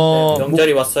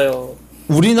 명절이 왔어요.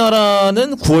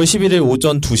 우리나라는 9월 11일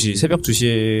오전 2시, 새벽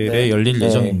 2시에 네. 열릴 네.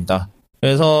 예정입니다.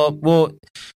 그래서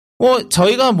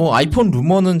저희가 아이폰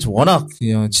루머는 워낙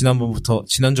그냥 지난주부터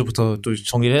또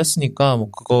정리를 했으니까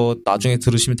그거 나중에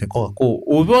들으시면 될 것 같고,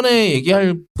 이번에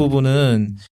얘기할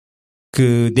부분은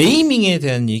그 네이밍에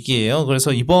대한 얘기예요.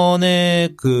 그래서 이번에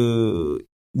그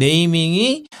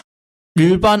네이밍이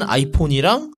일반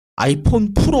아이폰이랑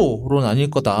아이폰 프로로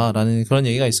나뉠 거다라는 그런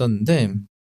얘기가 있었는데,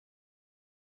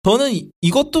 저는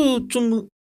이것도 좀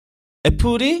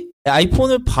애플이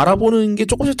아이폰을 바라보는 게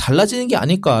조금씩 달라지는 게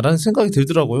아닐까라는 생각이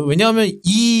들더라고요. 왜냐하면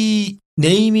이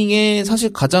네이밍에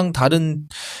사실 가장 다른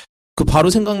바로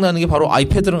생각나는 게 바로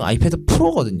아이패드랑 아이패드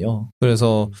프로거든요.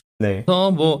 그래서 네.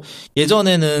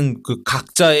 예전에는 그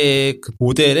각자의 그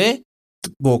모델에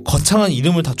거창한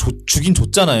이름을 다 주긴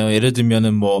줬잖아요. 예를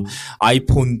들면은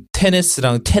아이폰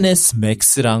XS랑 XS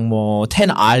Max랑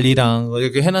 10R이랑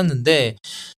이렇게 해놨는데,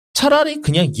 차라리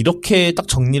그냥 이렇게 딱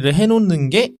정리를 하는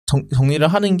게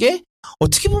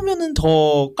어떻게 보면은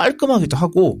더 깔끔하기도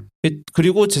하고,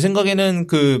 그리고 제 생각에는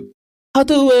그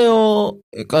하드웨어,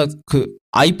 그러니까 그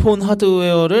아이폰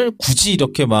하드웨어를 굳이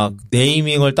이렇게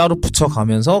네이밍을 따로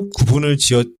붙여가면서 구분을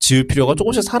지을 필요가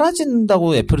조금씩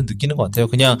사라진다고 애플은 느끼는 것 같아요.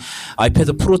 그냥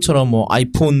아이패드 프로처럼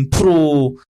아이폰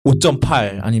프로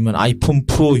 5.8 아니면 아이폰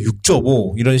프로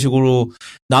 6.5 이런 식으로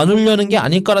나누려는 게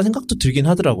아닐까라는 생각도 들긴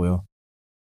하더라고요.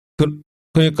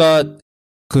 그러니까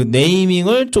그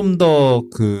네이밍을 좀 더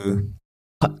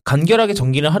간결하게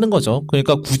정리를 하는 거죠.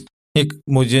 그러니까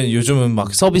이제 요즘은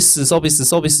서비스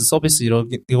이거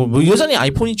여전히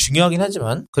아이폰이 중요하긴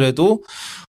하지만, 그래도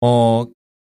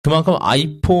그만큼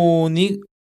아이폰을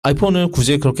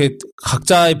굳이 그렇게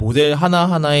각자의 모델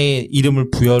하나하나의 이름을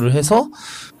부여를 해서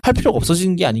할 필요가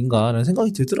없어지는 게 아닌가라는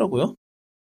생각이 들더라고요.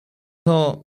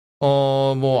 그래서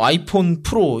아이폰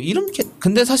프로,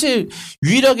 근데 사실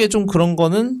유일하게 좀 그런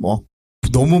거는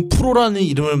너무 프로라는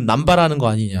이름을 남발하는 거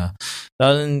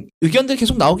아니냐라는 의견들이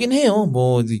계속 나오긴 해요.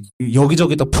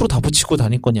 여기저기다 프로 다 붙이고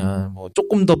다닐 거냐,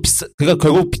 조금 더 그러니까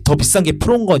결국 더 비싼 게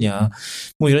프로인 거냐,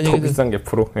 이런 얘기. 더 비싼 게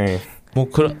프로. 예.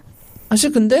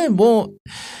 사실 근데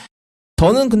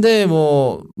저는 근데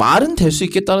말은 될 수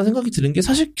있겠다는 생각이 드는 게,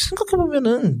 사실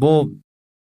생각해보면은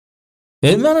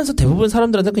웬만해서 대부분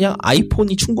사람들한테 그냥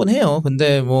아이폰이 충분해요.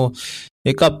 근데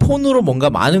그러니까 폰으로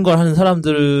뭔가 많은 걸 하는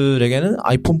사람들에게는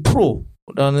아이폰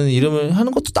프로라는 이름을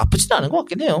하는 것도 나쁘지는 않은 것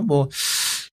같긴 해요.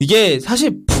 이게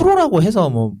사실 프로라고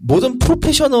해서 모든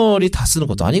프로페셔널이 다 쓰는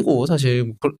것도 아니고,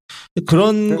 사실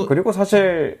그리고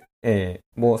사실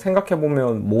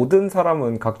생각해보면 모든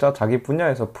사람은 각자 자기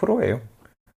분야에서 프로예요.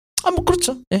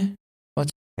 그렇죠. 예.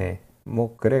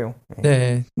 그래요.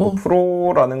 네.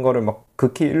 프로라는 거를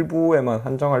극히 일부에만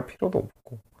한정할 필요도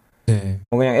없고. 네.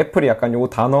 그냥 애플이 약간 요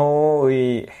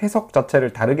단어의 해석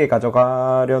자체를 다르게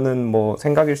가져가려는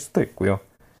생각일 수도 있고요.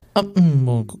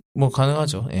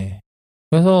 가능하죠. 예.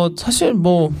 그래서 사실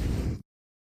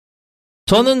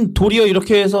저는 도리어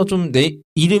이렇게 해서 좀 내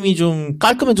이름이 좀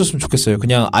깔끔해졌으면 좋겠어요.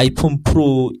 그냥 아이폰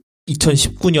프로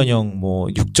 2019년형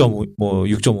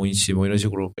 6.5인치 이런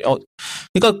식으로.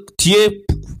 그러니까 뒤에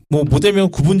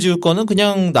모델명 구분 지을 거는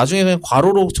그냥 나중에 그냥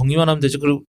괄호로 정리만 하면 되지.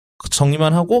 그리고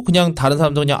정리만 하고 그냥 다른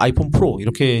사람도 그냥 아이폰 프로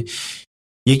이렇게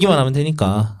얘기만 하면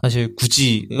되니까, 사실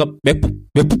굳이. 그러니까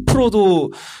맥북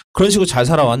프로도 그런 식으로 잘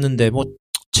살아왔는데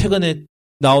최근에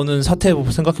나오는 사태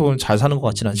생각해보면 잘 사는 것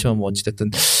같지는 않지만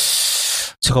어찌됐든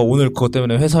제가 오늘 그것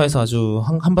때문에 회사에서 아주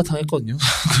한바탕 했거든요.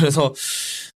 그래서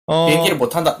비행기를 못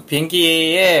탄다.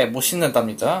 비행기에 못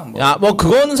싣는답니다.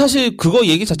 그거는 사실 그거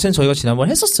얘기 자체는 저희가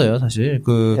지난번에 했었어요, 사실.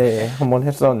 네, 한번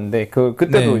했었는데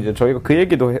그때도 이제 저희가 그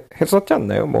얘기도 했었지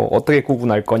않나요? 어떻게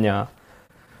구분할 거냐.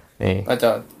 네.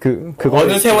 맞아.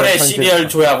 어느 세월에 시리얼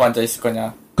조회하고 앉아 있을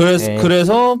거냐.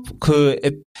 그래서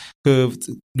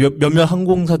몇몇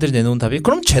항공사들이 내놓은 답이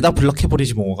그럼 죄다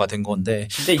블락해버리지 뭐가 된 건데.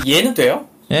 근데 이해는 돼요?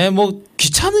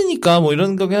 귀찮으니까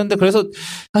이런 거긴 한데, 그래서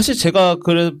사실 제가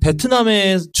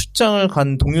베트남에 출장을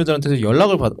간 동료들한테서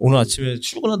오늘 아침에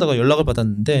출근하다가 연락을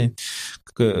받았는데,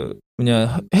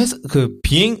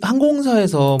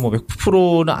 항공사에서 뭐 몇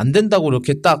프로는 안 된다고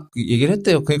이렇게 딱 얘기를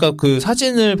했대요. 그러니까 그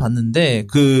사진을 봤는데,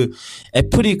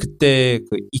 애플이 그때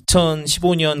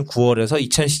 2015년 9월에서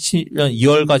 2017년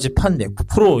 2월까지 판 맥북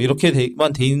프로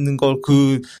이렇게만 돼 있는 걸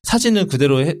사진을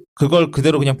그걸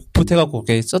그대로 그냥 복붙해갖고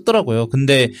그렇게 썼더라고요.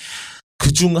 근데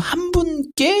그중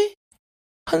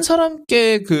한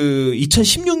사람께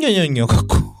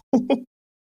 2016년이어갖고.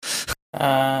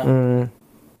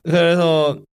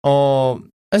 그래서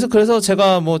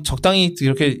제가 뭐 적당히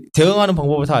이렇게 대응하는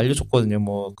방법을 다 알려줬거든요.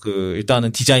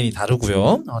 일단은 디자인이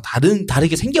다르고요.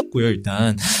 다르게 생겼고요,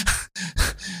 일단.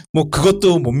 뭐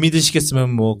그것도 못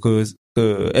믿으시겠으면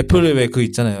애플의 왜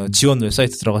있잖아요. 지원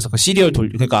웹사이트 들어가서 시리얼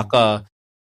그러니까 아까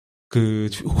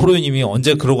호로이님이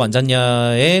언제 그러고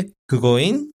앉았냐의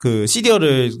그거인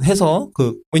시리얼을 해서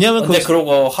왜냐면 근데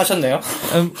그러고 하셨네요.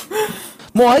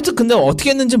 뭐 하여튼 근데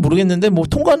어떻게 했는지 모르겠는데 뭐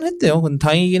통과는 했대요. 근데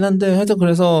다행이긴 한데 하여튼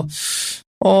그래서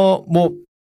그러니까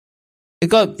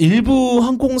일부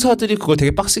항공사들이 그걸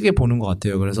되게 빡세게 보는 것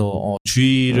같아요. 그래서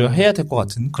주의를 해야 될 것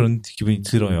같은 그런 기분이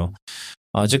들어요.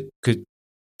 아직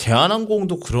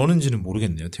대한항공도 그러는지는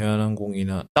모르겠네요.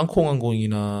 대한항공이나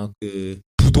땅콩항공이나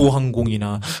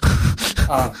부도항공이나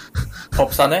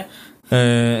법사네?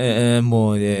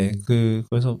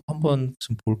 그래서 한번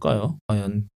좀 볼까요?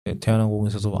 과연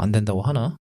대한항공에서도 안 된다고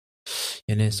하나?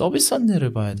 얘네 서비스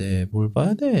안내를 봐야 돼. 뭘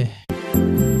봐야 돼?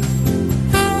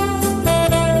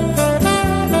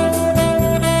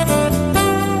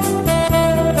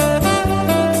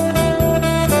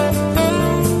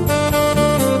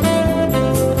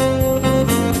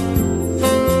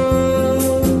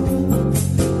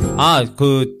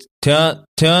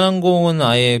 대한항공은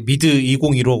아예 미드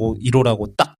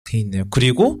 2015라고 딱 돼 있네요.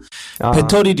 그리고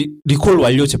배터리 리콜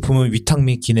완료 제품은 위탁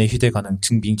및 기내 휴대 가능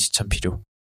증빙 지참 필요.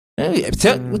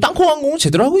 땅콩항공은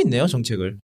제대로 하고 있네요,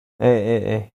 정책을.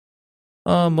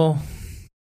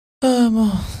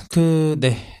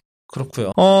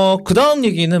 그렇고요. 그 다음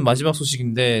얘기는 마지막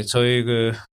소식인데, 저희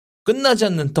끝나지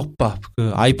않는 떡밥,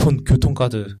 아이폰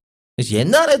교통카드.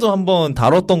 옛날에도 한번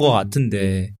다뤘던 것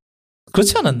같은데,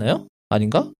 그렇지 않았나요?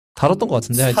 아닌가? 다뤘던 것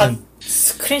같은데, 하여튼.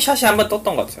 스크린샷이 한번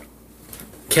떴던 것 같아요.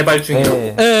 개발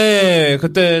중이요. 네,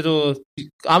 그때도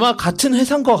아마 같은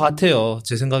회사인 것 같아요.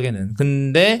 제 생각에는.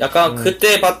 근데 약간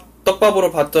그때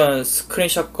떡밥으로 봤던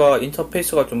스크린샷과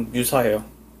인터페이스가 좀 유사해요.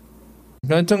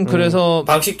 하여튼 그래서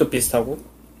방식도 비슷하고.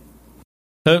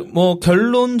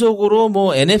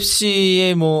 결론적으로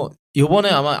NFC에 요번에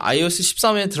아마 iOS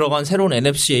 13에 들어간 새로운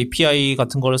NFC API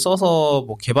같은 거를 써서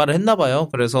개발을 했나봐요.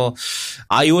 그래서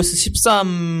iOS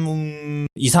 13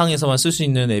 이상에서만 쓸 수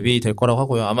있는 앱이 될 거라고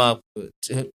하고요. 아마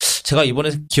제가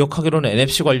이번에 기억하기로는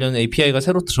NFC 관련 API가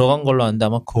새로 들어간 걸로 아는데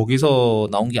아마 거기서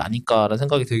나온 게 아닐까라는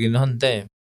생각이 들기는 하는데,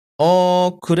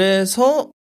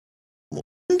 그래서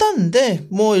한다는데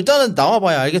일단은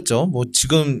나와봐야 알겠죠.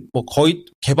 지금 거의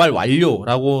개발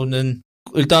완료라고는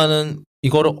일단은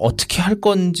이거를 어떻게 할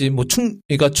건지,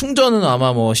 그러니까 충전은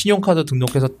아마 신용카드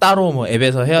등록해서 따로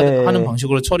앱에서 하는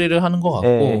방식으로 처리를 하는 것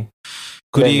같고,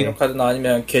 그리고 신용카드나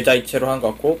아니면 계좌 이체로 하는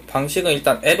것 같고, 방식은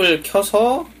일단 앱을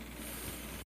켜서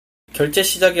결제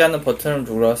시작이 하는 버튼을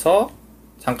눌러서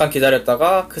잠깐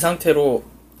기다렸다가 그 상태로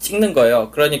찍는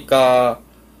거예요. 그러니까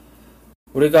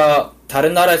우리가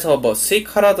다른 나라에서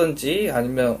스이카라든지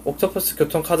아니면 옥토퍼스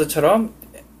교통카드처럼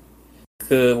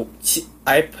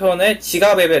아이폰의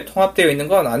지갑 앱에 통합되어 있는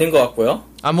건 아닌 것 같고요.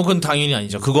 그건 당연히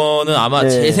아니죠. 그거는 아마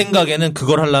제 생각에는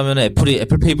그걸 하려면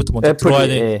애플페이부터 먼저 들어와야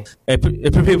돼.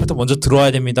 애플페이부터 먼저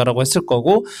들어와야 됩니다라고 했을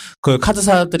거고,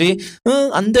 카드사들이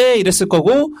안 돼 이랬을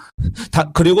거고,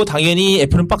 그리고 당연히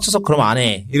애플은 빡쳐서 그럼 안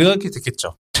해 이렇게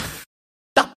됐겠죠.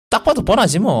 딱 봐도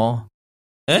뻔하지 뭐.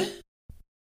 에?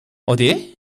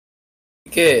 어디?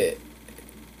 이게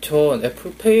전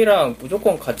애플페이랑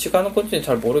무조건 같이 가는 건지는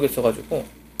잘 모르겠어가지고.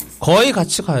 거의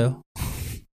같이 가요.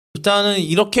 일단은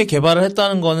이렇게 개발을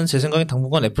했다는 거는 제 생각엔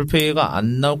당분간 애플페이가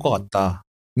안 나올 것 같다.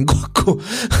 인 것 같고.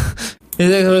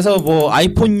 그래서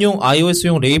아이폰용,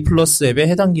 iOS용 레이 플러스 앱에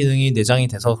해당 기능이 내장이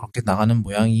돼서 그렇게 나가는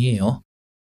모양이에요.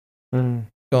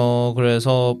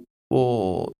 그래서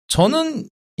저는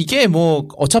이게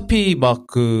어차피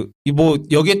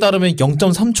여기에 따르면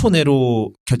 0.3초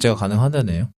내로 결제가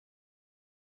가능하다네요.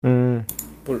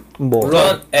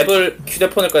 물론 앱을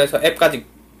휴대폰을 꺼내서 앱까지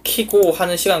키고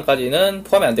하는 시간까지는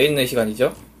포함이 안 돼 있는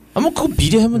시간이죠. 그거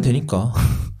미리 하면 되니까.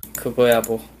 그거야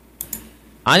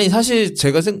아니 사실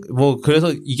제가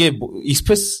그래서 이게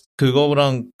익스프레스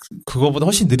그거보다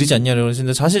훨씬 느리지 않냐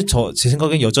그러시는데, 사실 제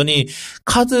생각엔 여전히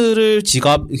카드를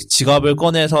지갑을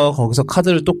꺼내서 거기서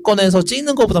카드를 또 꺼내서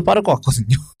찍는 것보다 빠를 것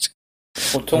같거든요.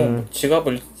 보통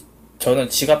저는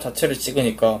지갑 자체를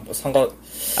찍으니까 뭐 상관.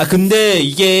 근데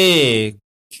이게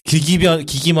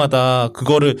기기마다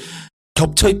그거를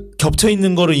겹쳐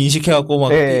있는 거를 인식해갖고 막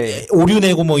네. 오류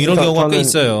내고 뭐 이런 경우가 꽤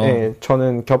있어요. 네,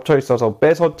 저는 겹쳐 있어서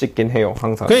빼서 찍긴 해요,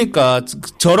 항상. 그러니까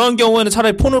저런 경우에는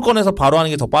차라리 폰을 꺼내서 바로 하는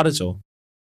게 더 빠르죠.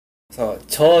 그래서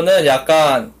저는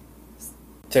약간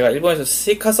제가 일본에서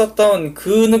스이카 썼던 그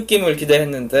느낌을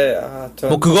기대했는데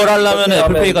뭐 그걸 하려면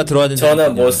애플페이가 들어야 된다.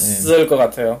 저는 못 쓸 것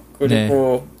같아요.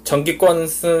 그리고 전기권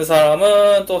쓰는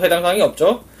사람은 또 해당 사항이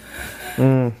없죠.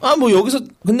 뭐 여기서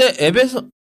근데 앱에서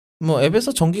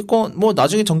전기권 뭐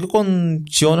나중에 전기권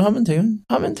지원을 하면 돼.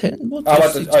 뭐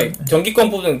맞다. 전기권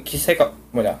부분 기세가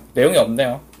내용이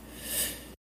없네요.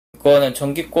 그거는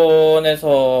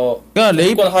전기권에서 그러니까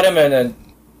전기권 하려면은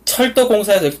철도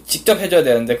공사에서 직접 해줘야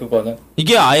되는데 그거는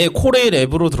이게 아예 코레일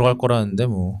앱으로 들어갈 거라는데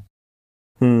뭐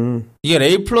이게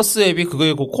레일 플러스 앱이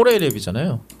그거이고 코레일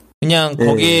앱이잖아요. 그냥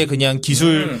거기에 그냥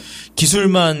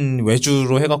기술만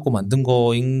외주로 해갖고 만든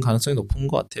거인 가능성이 높은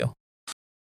것 같아요.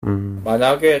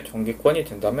 만약에 전기권이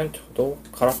된다면 저도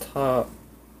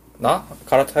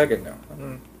갈아타야겠네요.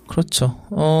 그렇죠.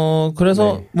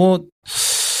 그래서 뭐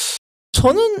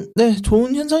저는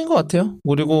좋은 현상인 것 같아요.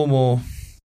 그리고 뭐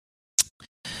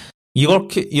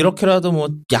이렇게라도 뭐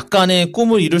약간의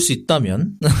꿈을 이룰 수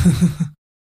있다면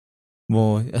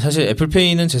뭐 사실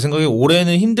애플페이는 제 생각에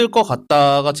올해는 힘들 것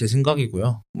같다가 제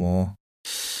생각이고요. 뭐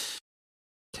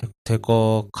될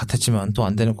것 같았지만 또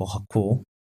안 되는 것 같고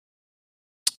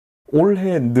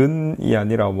올해는이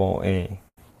아니라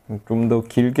좀 더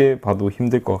길게 봐도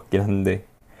힘들 것 같긴 한데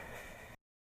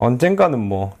언젠가는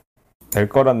뭐 될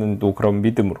거라는 또 그런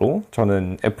믿음으로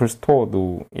저는 애플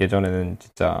스토어도 예전에는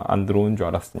진짜 안 들어온 줄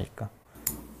알았으니까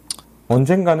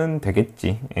언젠가는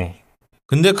되겠지.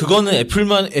 근데 그거는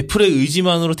애플의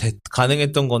의지만으로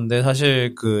가능했던 건데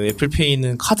사실 그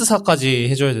애플페이는 카드사까지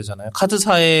해줘야 되잖아요.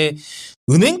 카드사에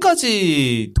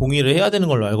은행까지 동의를 해야 되는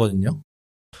걸로 알거든요.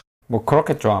 뭐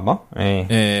그렇겠죠 아마.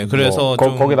 그래서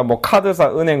거기다 뭐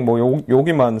카드사, 은행 뭐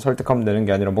여기만 설득하면 되는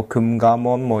게 아니라 뭐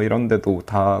금감원 뭐 이런 데도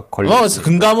다 걸려.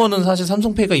 금감원은 사실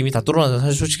삼성페이가 이미 다 뚫어놔서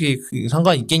사실 솔직히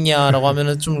상관 있겠냐라고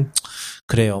하면은 좀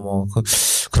그래요. 뭐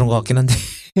그런 것 같긴 한데.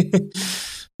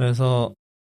 그래서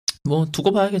뭐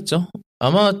두고 봐야겠죠.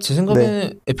 아마 제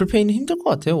생각에는 애플페이는 힘들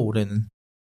것 같아요 올해는.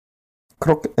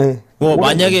 그렇게. 뭐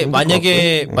만약에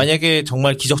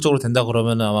정말 기적적으로 된다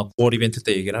그러면은 아마 9월 이벤트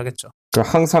때 얘기를 하겠죠.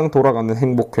 항상 돌아가는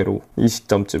행복회로 이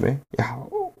시점쯤에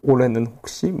올해는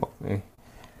혹시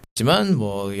하지만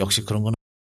뭐 역시 그런 건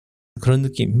그런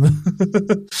느낌.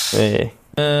 네.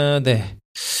 네.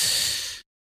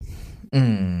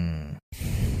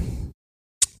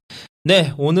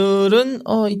 네, 오늘은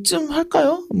이쯤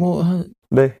할까요?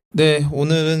 네,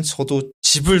 오늘은 저도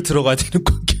집을 들어가야 되는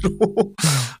관계로.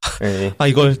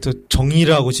 이걸 또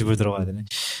정리를 하고 집을 들어가야 되네.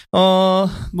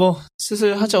 뭐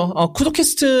슬슬 하죠.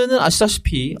 쿠도캐스트는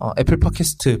아시다시피 애플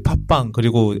팟캐스트, 팟빵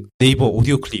그리고 네이버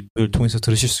오디오 클립을 통해서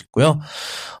들으실 수 있고요.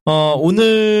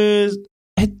 오늘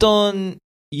했던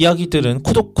이야기들은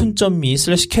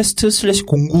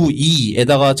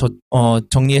kudo.me/cast/092에다가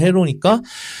정리해 놓으니까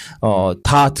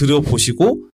다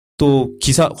들어보시고 또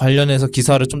기사 관련해서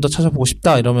기사를 좀 더 찾아보고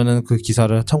싶다 이러면은 그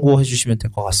기사를 참고해 주시면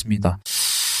될 것 같습니다.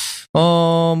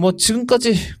 뭐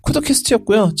지금까지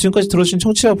쿠도캐스트였고요. 지금까지 들어주신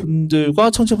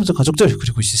청취자분들과 청취자분들 가족들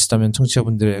그리고 있으시다면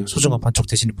청취자분들의 소중한 반쪽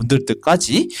되시는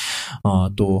분들까지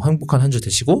또 행복한 한 주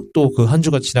되시고 또 그 한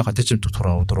주가 지나갈 때쯤 또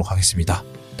돌아오도록 하겠습니다.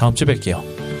 다음 주에 뵐게요.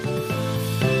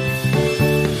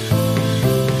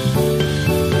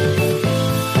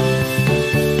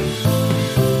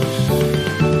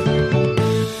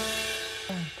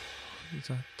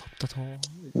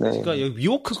 그러니까 여기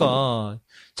미호크가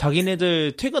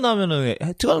자기네들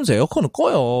퇴근하면서 에어컨을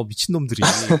꺼요. 미친놈들이.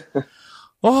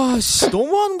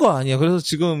 너무하는 거 아니야. 그래서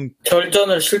지금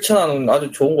결전을 실천하는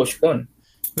아주 좋은 곳이군.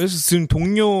 그래서 지금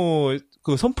동료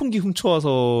그 선풍기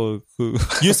훔쳐와서 그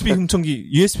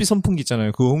USB 선풍기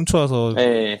있잖아요. 그거 훔쳐와서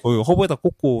거기 허브에다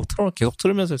꽂고 계속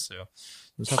틀으면서 했어요.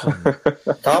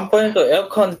 다음번에도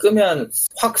에어컨 끄면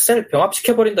확 셀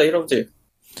병합시켜버린다 이러지.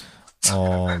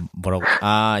 뭐라고?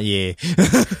 예.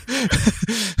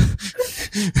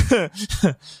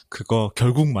 그거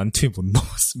결국 만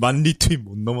리트윗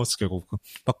못 넘었어, 결국.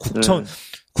 막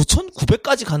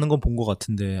 9,900까지 가는 건 본 것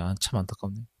같은데, 참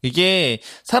안타깝네. 이게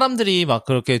사람들이 막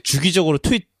그렇게 주기적으로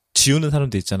트윗 지우는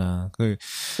사람들 있잖아.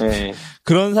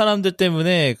 그런 사람들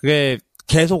때문에 그게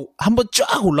계속 한번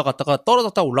쫙 올라갔다가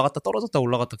떨어졌다 올라갔다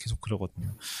계속 그러거든요.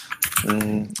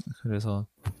 그래서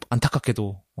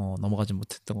안타깝게도 넘어가지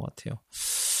못했던 것 같아요.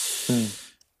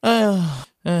 아휴,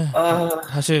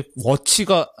 사실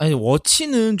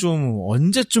워치는 좀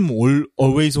언제쯤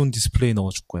always on 디스플레이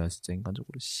넣어줄 거야 진짜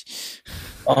인간적으로. 씨.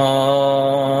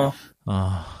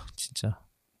 진짜.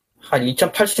 한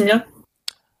 2080년?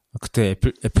 그때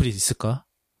애플이 있을까?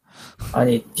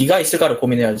 아니, 네가 있을까를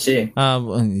고민해야지.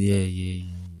 예.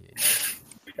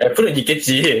 애플은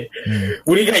있겠지.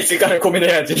 우리가 있을까를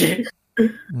고민해야지.